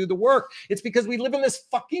willing to do the work? It's because we live in this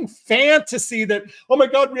fucking fantasy that, oh my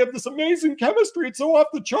God, we have this amazing chemistry. It's so off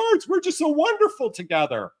the charts. We're just so wonderful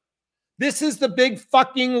together. This is the big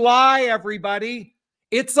fucking lie, everybody.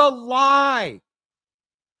 It's a lie.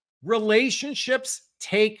 Relationships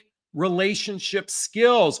take relationship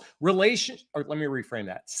skills. Or let me reframe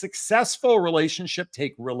that. Successful relationship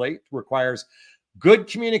requires good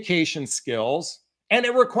communication skills, and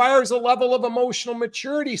it requires a level of emotional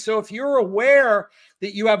maturity. So if you're aware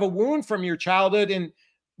that you have a wound from your childhood, and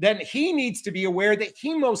then he needs to be aware that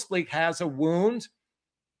he mostly has a wound.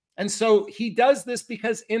 And so he does this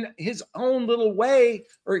because in his own little way,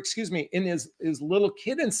 or excuse me, in his little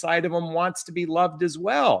kid inside of him wants to be loved as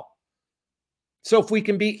well. So if we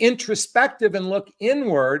can be introspective and look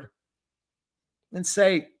inward and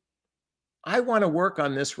say, I want to work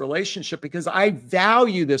on this relationship because I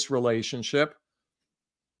value this relationship,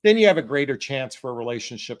 then you have a greater chance for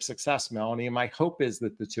relationship success, Melanie. And my hope is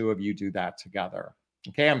that the two of you do that together.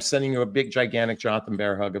 Okay, I'm sending you a big, gigantic Jonathan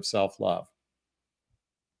Bear hug of self-love.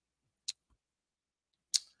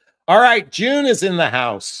 All right, June is in the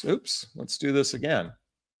house. Oops, let's do this again.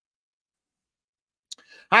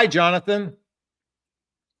 Hi, Jonathan.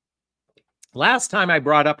 Last time I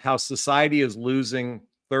brought up how society is losing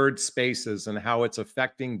third spaces and how it's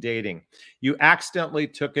affecting dating. You accidentally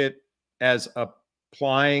took it as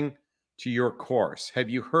applying to your course. Have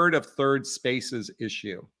you heard of third spaces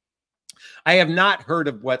issue? I have not heard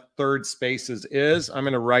of what third spaces is. I'm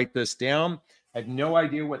going to write this down. I have no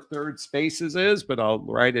idea what third spaces is, but I'll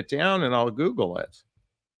write it down and I'll Google it.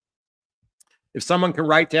 If someone can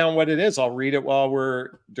write down what it is, I'll read it while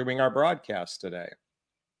we're doing our broadcast today.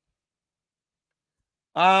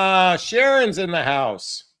 Sharon's in the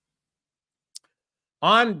house.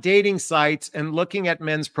 On dating sites and looking at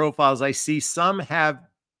men's profiles, I see some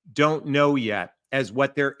don't know yet as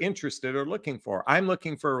what they're interested or looking for. I'm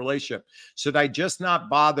looking for a relationship. Should I just not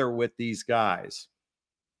bother with these guys?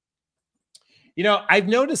 You know, I've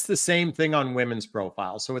noticed the same thing on women's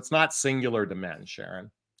profiles. So it's not singular to men, Sharon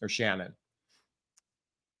or Shannon.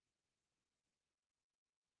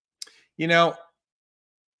 You know,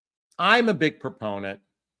 I'm a big proponent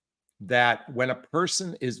that when a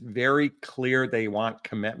person is very clear they want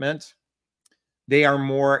commitment, they are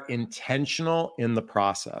more intentional in the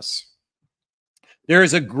process. There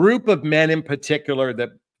is a group of men in particular that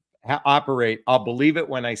operate, I'll believe it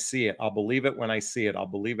when I see it. I'll believe it when I see it. I'll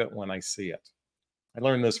believe it when I see it. I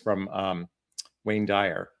learned this from Wayne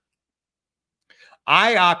Dyer.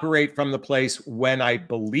 I operate from the place when I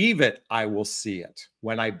believe it, I will see it.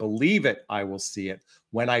 When I believe it, I will see it.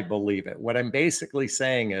 When I believe it. What I'm basically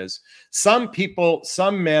saying is some people,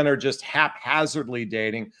 some men are just haphazardly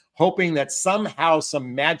dating, hoping that somehow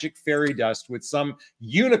some magic fairy dust with some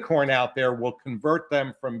unicorn out there will convert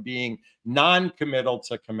them from being non-committal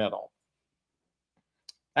to committal.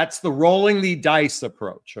 That's the rolling the dice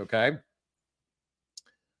approach, okay?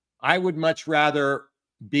 I would much rather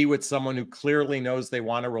be with someone who clearly knows they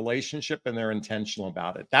want a relationship and they're intentional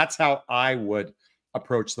about it. That's how I would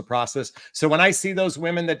approach the process. So when I see those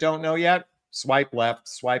women that don't know yet, swipe left,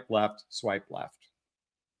 swipe left, swipe left.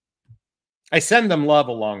 I send them love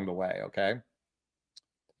along the way, okay?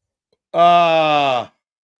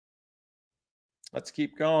 Let's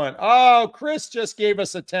keep going. Oh, Chris just gave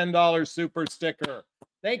us a $10 super sticker.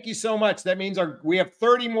 Thank you so much. That means we have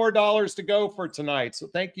 $30 more to go for tonight. So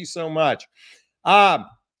thank you so much.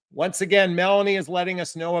 Once again, Melanie is letting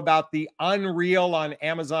us know about the Unreal on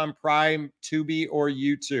Amazon Prime, Tubi, or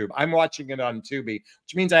YouTube. I'm watching it on Tubi,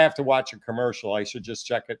 which means I have to watch a commercial. I should just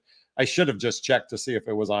check it. I should have just checked to see if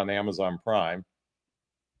it was on Amazon Prime.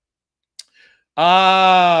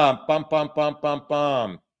 Bum, bum, bum, bum,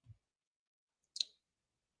 bum.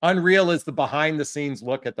 Unreal is the behind-the-scenes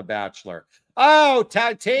look at The Bachelor. Oh,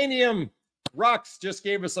 Titanium Rux just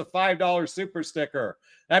gave us a $5 super sticker.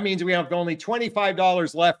 That means we have only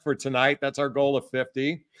 $25 left for tonight. That's our goal of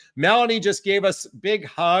 50. Melanie just gave us big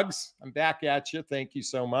hugs. I'm back at you. Thank you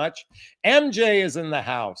so much. MJ is in the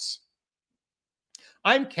house.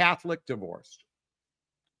 I'm Catholic divorced.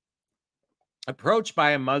 Approached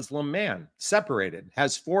by a Muslim man, separated,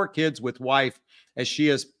 has 4 kids with wife as she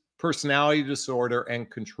has personality disorder and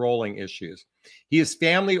controlling issues. He is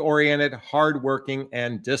family-oriented, hardworking,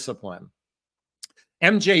 and disciplined.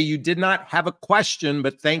 MJ, you did not have a question,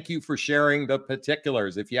 but thank you for sharing the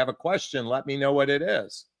particulars. If you have a question, let me know what it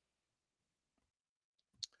is.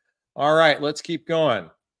 All right, let's keep going.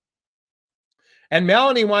 And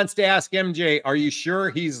Melanie wants to ask MJ, are you sure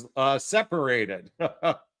he's separated?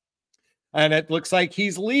 And it looks like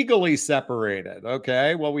he's legally separated.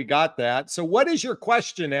 Okay, well, we got that. So what is your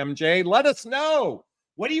question, MJ? Let us know.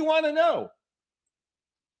 What do you want to know?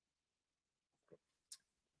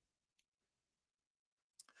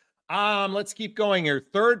 Let's keep going here.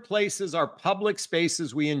 Third places are public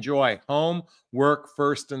spaces we enjoy. Home, work,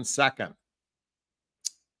 first and second.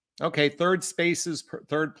 Okay, third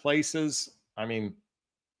places. I mean,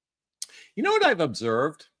 you know what I've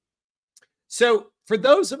observed? So for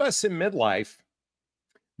those of us in midlife,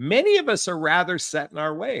 many of us are rather set in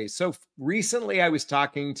our ways. So recently I was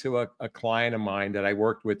talking to a client of mine that I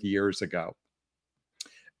worked with years ago.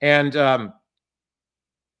 And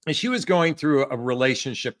she was going through a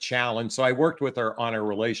relationship challenge. So I worked with her on a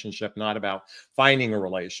relationship, not about finding a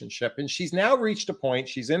relationship. And she's now reached a point,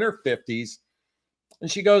 she's in her 50s.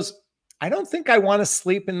 And she goes, I don't think I want to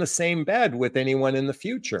sleep in the same bed with anyone in the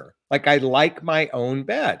future. Like I like my own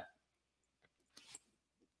bed.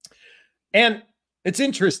 And it's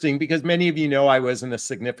interesting because many of you know I was in a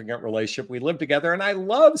significant relationship. We lived together and I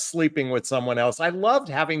loved sleeping with someone else. I loved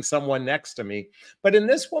having someone next to me. But in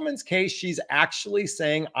this woman's case, she's actually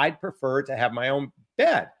saying, I'd prefer to have my own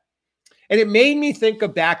bed. And it made me think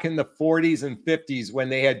of back in the 40s and 50s when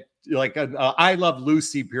they had like a I Love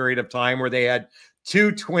Lucy period of time where they had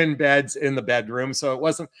 2 twin beds in the bedroom. So it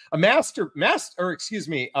wasn't a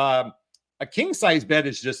king size bed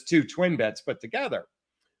is just 2 twin beds put together.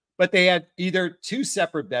 But they had either 2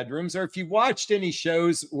 separate bedrooms, or if you watched any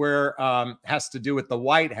shows where has to do with the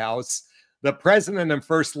White House, the president and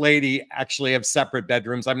first lady actually have separate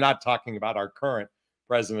bedrooms. I'm not talking about our current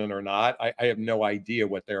president or not. I have no idea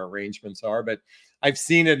what their arrangements are, but I've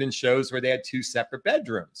seen it in shows where they had 2 separate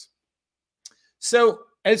bedrooms. So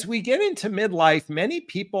as we get into midlife, many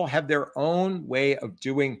people have their own way of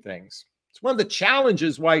doing things. It's one of the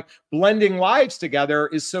challenges why blending lives together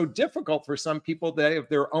is so difficult for some people that have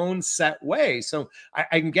their own set way. So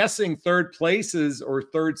I'm guessing third places or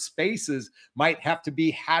third spaces might have to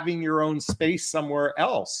be having your own space somewhere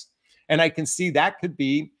else. And I can see that could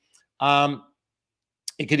be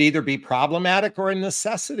It could either be problematic or a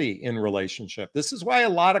necessity in relationship. This is why a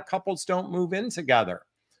lot of couples don't move in together,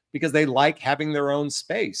 because they like having their own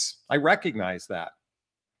space. I recognize that.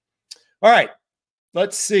 All right,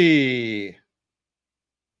 let's see.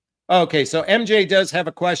 Okay, so MJ does have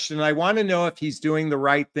a question. I want to know if he's doing the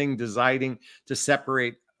right thing deciding to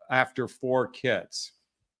separate after 4 kids.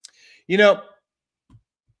 You know,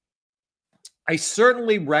 I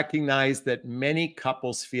certainly recognize that many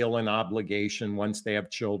couples feel an obligation once they have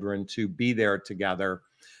children to be there together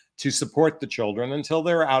to support the children until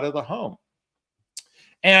they're out of the home.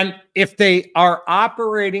 And if they are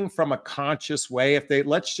operating from a conscious way, if they,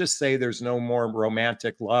 let's just say there's no more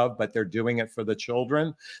romantic love, but they're doing it for the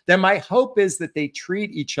children, then my hope is that they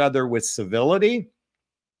treat each other with civility.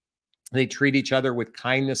 They treat each other with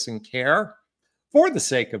kindness and care for the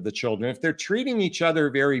sake of the children. If they're treating each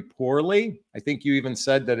other very poorly, I think you even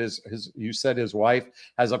said that his wife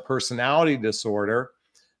has a personality disorder,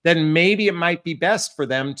 then maybe it might be best for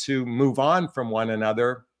them to move on from one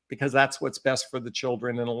another, because that's what's best for the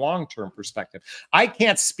children in a long-term perspective. I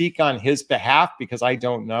can't speak on his behalf because I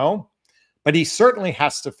don't know, but he certainly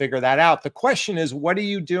has to figure that out. The question is, what are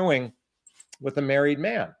you doing with a married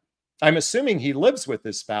man? I'm assuming he lives with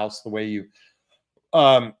his spouse the way you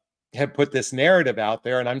have put this narrative out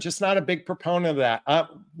there, and I'm just not a big proponent of that.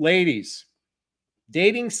 Ladies,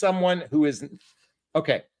 dating someone who is,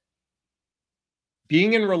 okay,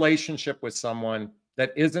 being in relationship with someone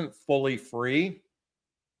that isn't fully free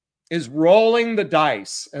is rolling the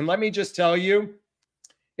dice. And let me just tell you,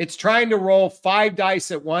 it's trying to roll 5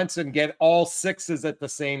 dice at once and get all 6s at the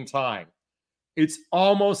same time. It's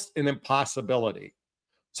almost an impossibility.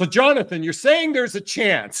 So, Jonathan, you're saying there's a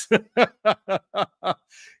chance.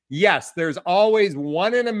 Yes, there's always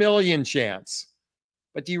 1 in a million chance.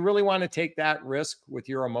 But do you really want to take that risk with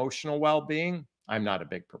your emotional well-being? I'm not a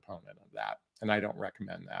big proponent of that, and I don't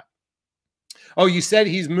recommend that. Oh, you said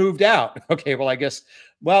he's moved out. Okay, well, I guess,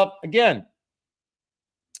 well, again,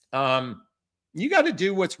 you got to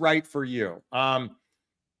do what's right for you.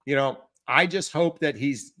 You know, I just hope that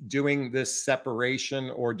he's doing this separation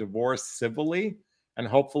or divorce civilly, and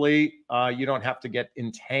hopefully you don't have to get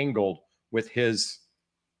entangled with his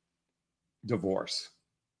divorce.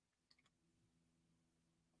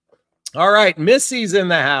 All right, Missy's in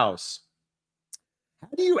the house. How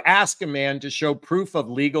do you ask a man to show proof of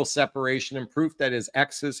legal separation and proof that his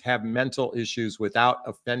exes have mental issues without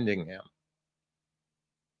offending him?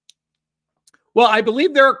 Well, I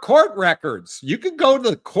believe there are court records. You could go to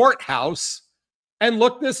the courthouse and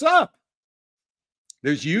look this up.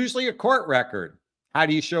 There's usually a court record. How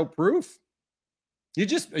do you show proof?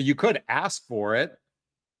 You could ask for it.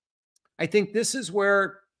 I think this is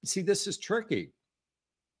where, see, this is tricky.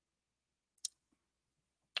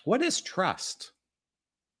 What is trust?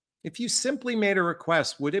 If you simply made a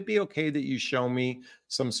request, would it be okay that you show me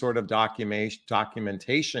some sort of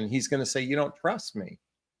documentation? He's going to say, you don't trust me.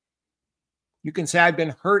 You can say, I've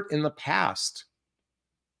been hurt in the past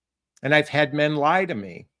and I've had men lie to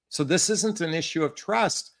me. So this isn't an issue of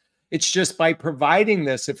trust. It's just by providing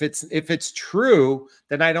this. If it's true,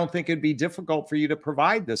 then I don't think it'd be difficult for you to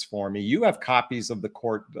provide this for me. You have copies of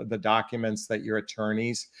the documents that your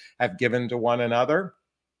attorneys have given to one another.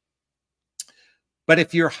 But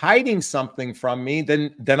if you're hiding something from me,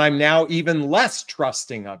 then I'm now even less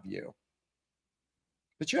trusting of you.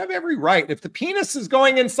 But you have every right. If the penis is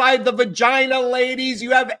going inside the vagina, ladies,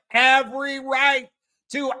 you have every right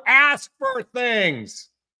to ask for things.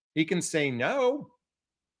 He can say no.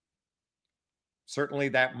 Certainly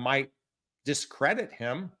that might discredit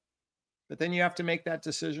him, but then you have to make that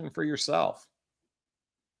decision for yourself.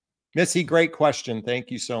 Missy, great question.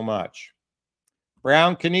 Thank you so much.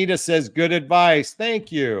 Brown Kanita says, good advice.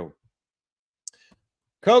 Thank you.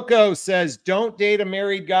 Coco says, don't date a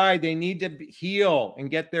married guy. They need to heal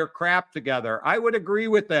and get their crap together. I would agree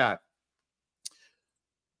with that.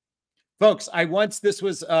 Folks, this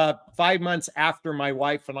was 5 months after my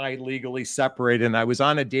wife and I legally separated, and I was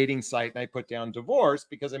on a dating site and I put down divorce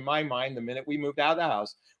because in my mind, the minute we moved out of the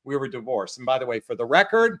house, we were divorced. And by the way, for the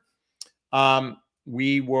record,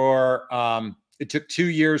 it took 2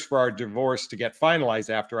 years for our divorce to get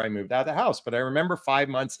finalized after I moved out of the house. But I remember 5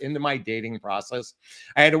 months into my dating process,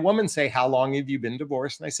 I had a woman say, how long have you been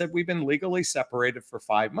divorced? And I said, we've been legally separated for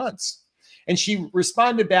 5 months. And she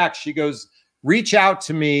responded back. She goes, reach out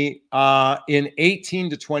to me in 18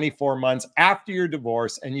 to 24 months after your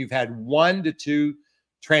divorce, and you've had 1 to 2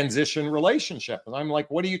 transition relationship. And I'm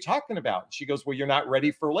like, what are you talking about? She goes, well, you're not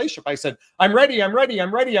ready for a relationship. I said, I'm ready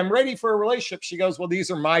for a relationship. She goes, well,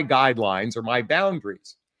 these are my guidelines or my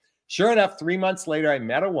boundaries. Sure enough, 3 months later, I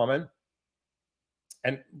met a woman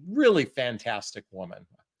and really fantastic woman.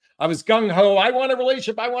 I was gung-ho. I want a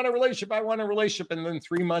relationship. I want a relationship. I want a relationship. And then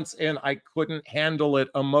 3 months in, I couldn't handle it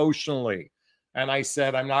emotionally. And I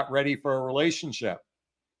said, I'm not ready for a relationship.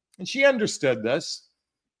 And she understood this.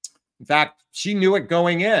 In fact, she knew it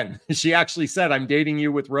going in. She actually said, I'm dating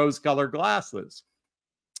you with rose-colored glasses.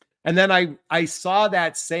 And then I saw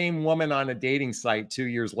that same woman on a dating site 2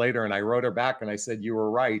 years later, and I wrote her back and I said, you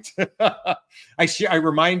were right. I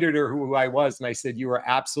reminded her who I was, and I said, you were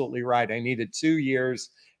absolutely right. I needed 2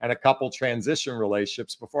 years and a couple transition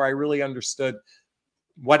relationships before I really understood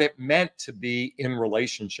what it meant to be in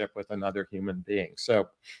relationship with another human being. So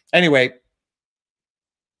anyway,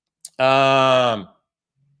 so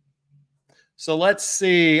let's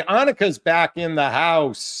see. Annika's back in the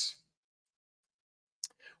house.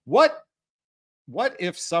 What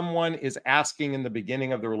if someone is asking in the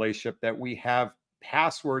beginning of the relationship that we have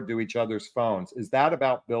password to each other's phones? Is that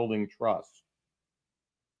about building trust?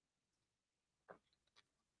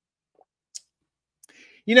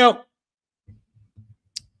 You know,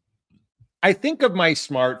 I think of my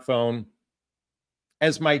smartphone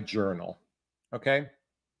as my journal, okay?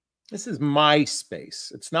 This is my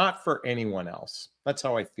space. It's not for anyone else. That's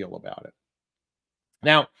how I feel about it.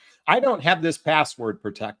 Now, I don't have this password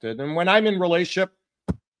protected. And when I'm in relationship,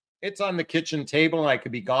 it's on the kitchen table and I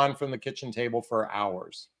could be gone from the kitchen table for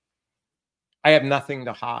hours. I have nothing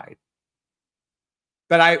to hide.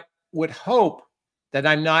 But I would hope that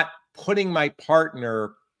I'm not putting my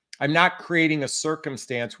partner, I'm not creating a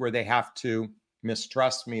circumstance where they have to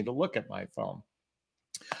mistrust me to look at my phone.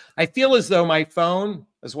 I feel as though my phone,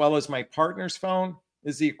 as well as my partner's phone,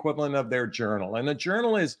 is the equivalent of their journal. And a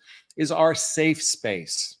journal is our safe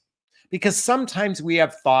space. Because sometimes we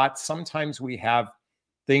have thoughts, sometimes we have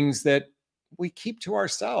things that we keep to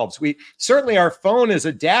ourselves. We certainly, our phone is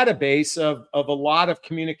a database of a lot of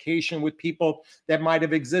communication with people that might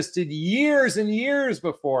have existed years and years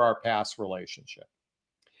before our past relationship.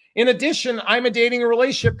 In addition, I'm a dating and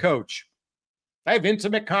relationship coach. I have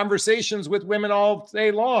intimate conversations with women all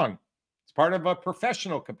day long. It's part of a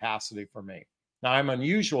professional capacity for me. Now, I'm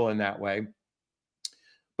unusual in that way,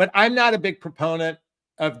 but I'm not a big proponent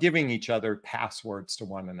of giving each other passwords to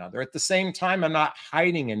one another. At the same time, I'm not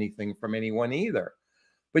hiding anything from anyone either.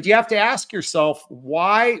 But you have to ask yourself,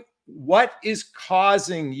 what is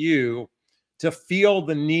causing you to feel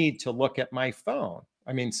the need to look at my phone?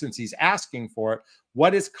 I mean, since he's asking for it,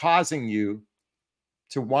 what is causing you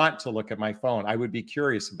to want to look at my phone? I would be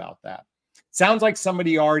curious about that. Sounds like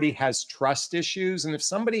somebody already has trust issues. And if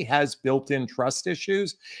somebody has built-in trust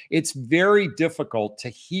issues, it's very difficult to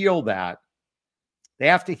heal that. They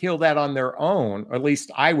have to heal that on their own, or at least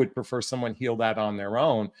I would prefer someone heal that on their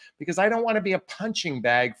own, because I don't want to be a punching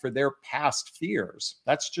bag for their past fears.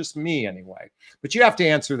 That's just me anyway. But you have to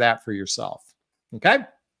answer that for yourself. Okay?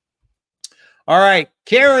 All right.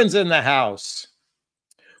 Karen's in the house.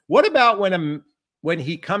 What about when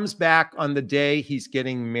he comes back on the day he's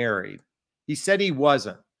getting married? He said he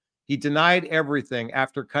wasn't. He denied everything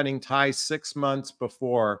after cutting ties 6 months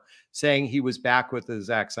before, saying he was back with his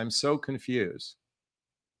ex. I'm so confused.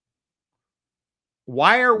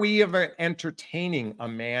 Why are we ever entertaining a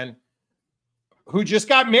man who just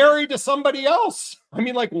got married to somebody else? I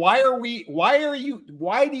mean, like, why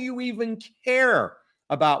do you even care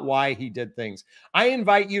about why he did things? I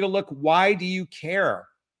invite you to look, why do you care?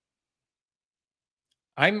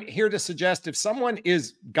 I'm here to suggest if someone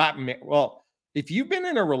if you've been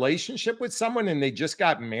in a relationship with someone and they just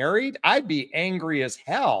got married, I'd be angry as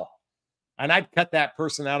hell. And I'd cut that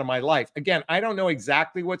person out of my life. Again, I don't know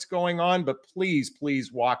exactly what's going on, but please,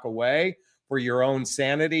 please walk away for your own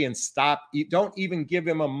sanity and stop. Don't even give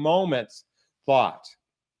him a moment's thought.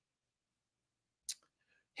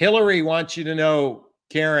 Hillary wants you to know,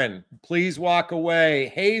 Karen, please walk away.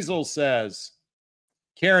 Hazel says,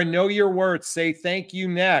 Karen, know your worth. Say thank you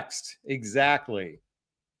next. Exactly.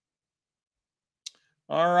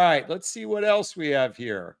 All right, let's see what else we have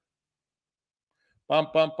here.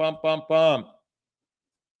 Bump, bump, bump, bump, bump.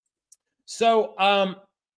 So I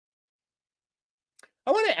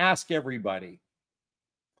want to ask everybody,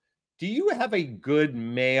 do you have a good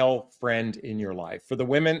male friend in your life? For the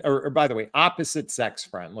women, or by the way, opposite sex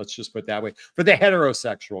friend, let's just put it that way. For the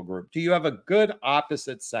heterosexual group, do you have a good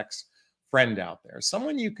opposite sex friend out there?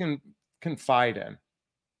 Someone you can confide in?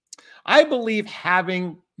 I believe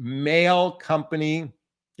having male company,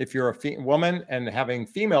 if you're a woman, and having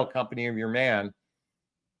female company of your man,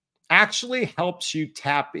 actually helps you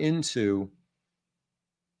tap into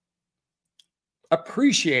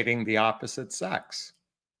appreciating the opposite sex.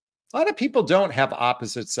 A lot of people don't have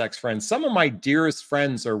opposite sex friends. Some of my dearest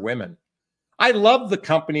friends are women. I love the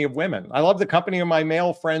company of women. I love the company of my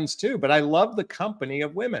male friends too, but I love the company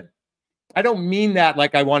of women. I don't mean that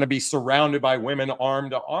like I want to be surrounded by women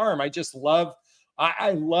arm to arm. I just love,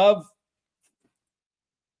 I love,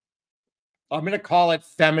 I'm going to call it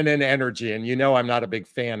feminine energy. And you know, I'm not a big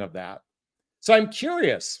fan of that. So I'm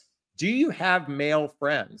curious, do you have male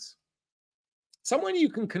friends? Someone you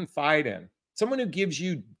can confide in, someone who gives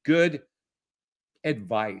you good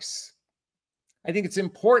advice. I think it's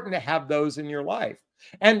important to have those in your life.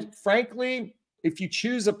 And frankly, if you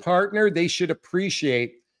choose a partner, they should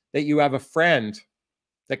appreciate that you have a friend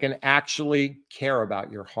that can actually care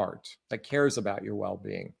about your heart, that cares about your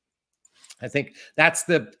well-being. I think that's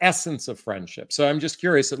the essence of friendship. So I'm just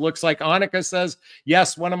curious. It looks like Annika says,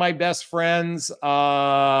 yes, one of my best friends.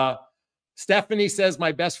 Stephanie says,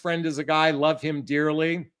 my best friend is a guy, love him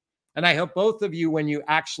dearly. And I hope both of you, when you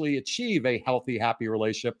actually achieve a healthy, happy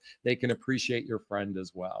relationship, they can appreciate your friend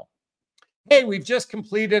as well. Hey, we've just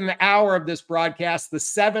completed an hour of this broadcast, the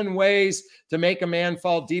 7 ways to make a man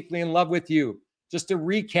fall deeply in love with you. Just to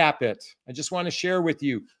recap it, I just want to share with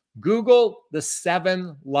you, Google the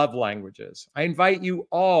 7 love languages. I invite you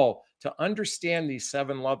all to understand these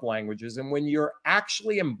 7 love languages. And when you're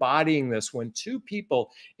actually embodying this, when 2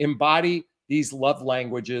 people embody these love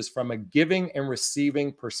languages from a giving and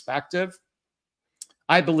receiving perspective,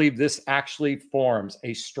 I believe this actually forms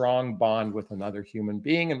a strong bond with another human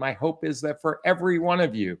being. And my hope is that for every one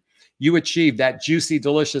of you, you achieve that juicy,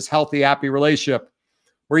 delicious, healthy, happy relationship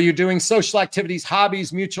where you're doing social activities,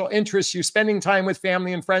 hobbies, mutual interests, you're spending time with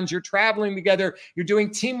family and friends, you're traveling together, you're doing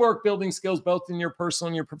teamwork building skills, both in your personal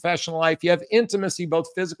and your professional life. You have intimacy, both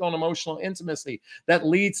physical and emotional intimacy that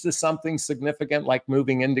leads to something significant like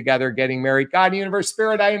moving in together, getting married. God, universe,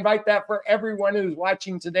 spirit, I invite that for everyone who's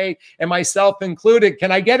watching today and myself included.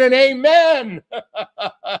 Can I get an amen?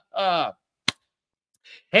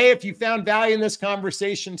 Hey, if you found value in this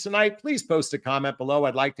conversation tonight, please post a comment below.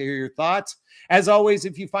 I'd like to hear your thoughts. As always,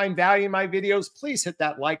 if you find value in my videos, please hit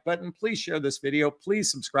that like button. Please share this video. Please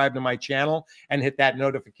subscribe to my channel and hit that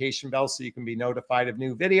notification bell so you can be notified of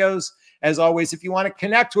new videos. As always, if you want to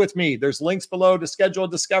connect with me, there's links below to schedule a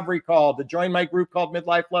discovery call, to join my group called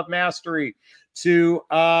Midlife Love Mastery, to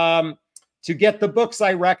get the books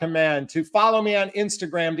I recommend, to follow me on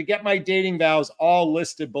Instagram, to get my dating vows, all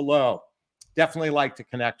listed below. Definitely like to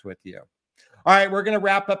connect with you. All right, we're going to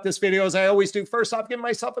wrap up this video as I always do. First off, give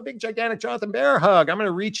myself a big, gigantic Jonathan Bear hug. I'm going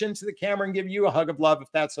to reach into the camera and give you a hug of love,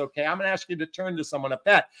 if that's okay. I'm going to ask you to turn to someone, a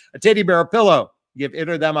pet, a teddy bear, a pillow. Give it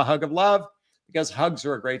or them a hug of love, because hugs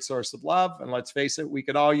are a great source of love. And let's face it, we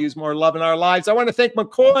could all use more love in our lives. I want to thank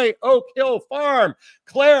McCoy, Oak Hill Farm,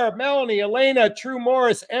 Claire, Melanie, Elena, True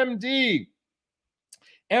Morris, MD,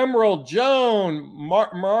 Emerald, Joan,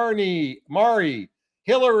 Mari,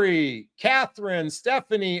 Hillary, Catherine,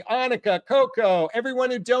 Stephanie, Annika, Coco, everyone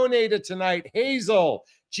who donated tonight, Hazel,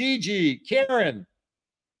 Gigi, Karen,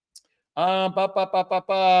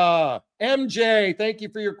 MJ, thank you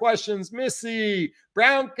for your questions, Missy,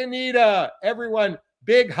 Brown Kanita, everyone,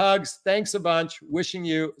 big hugs. Thanks a bunch. Wishing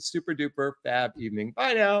you a super duper fab evening.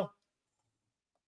 Bye now.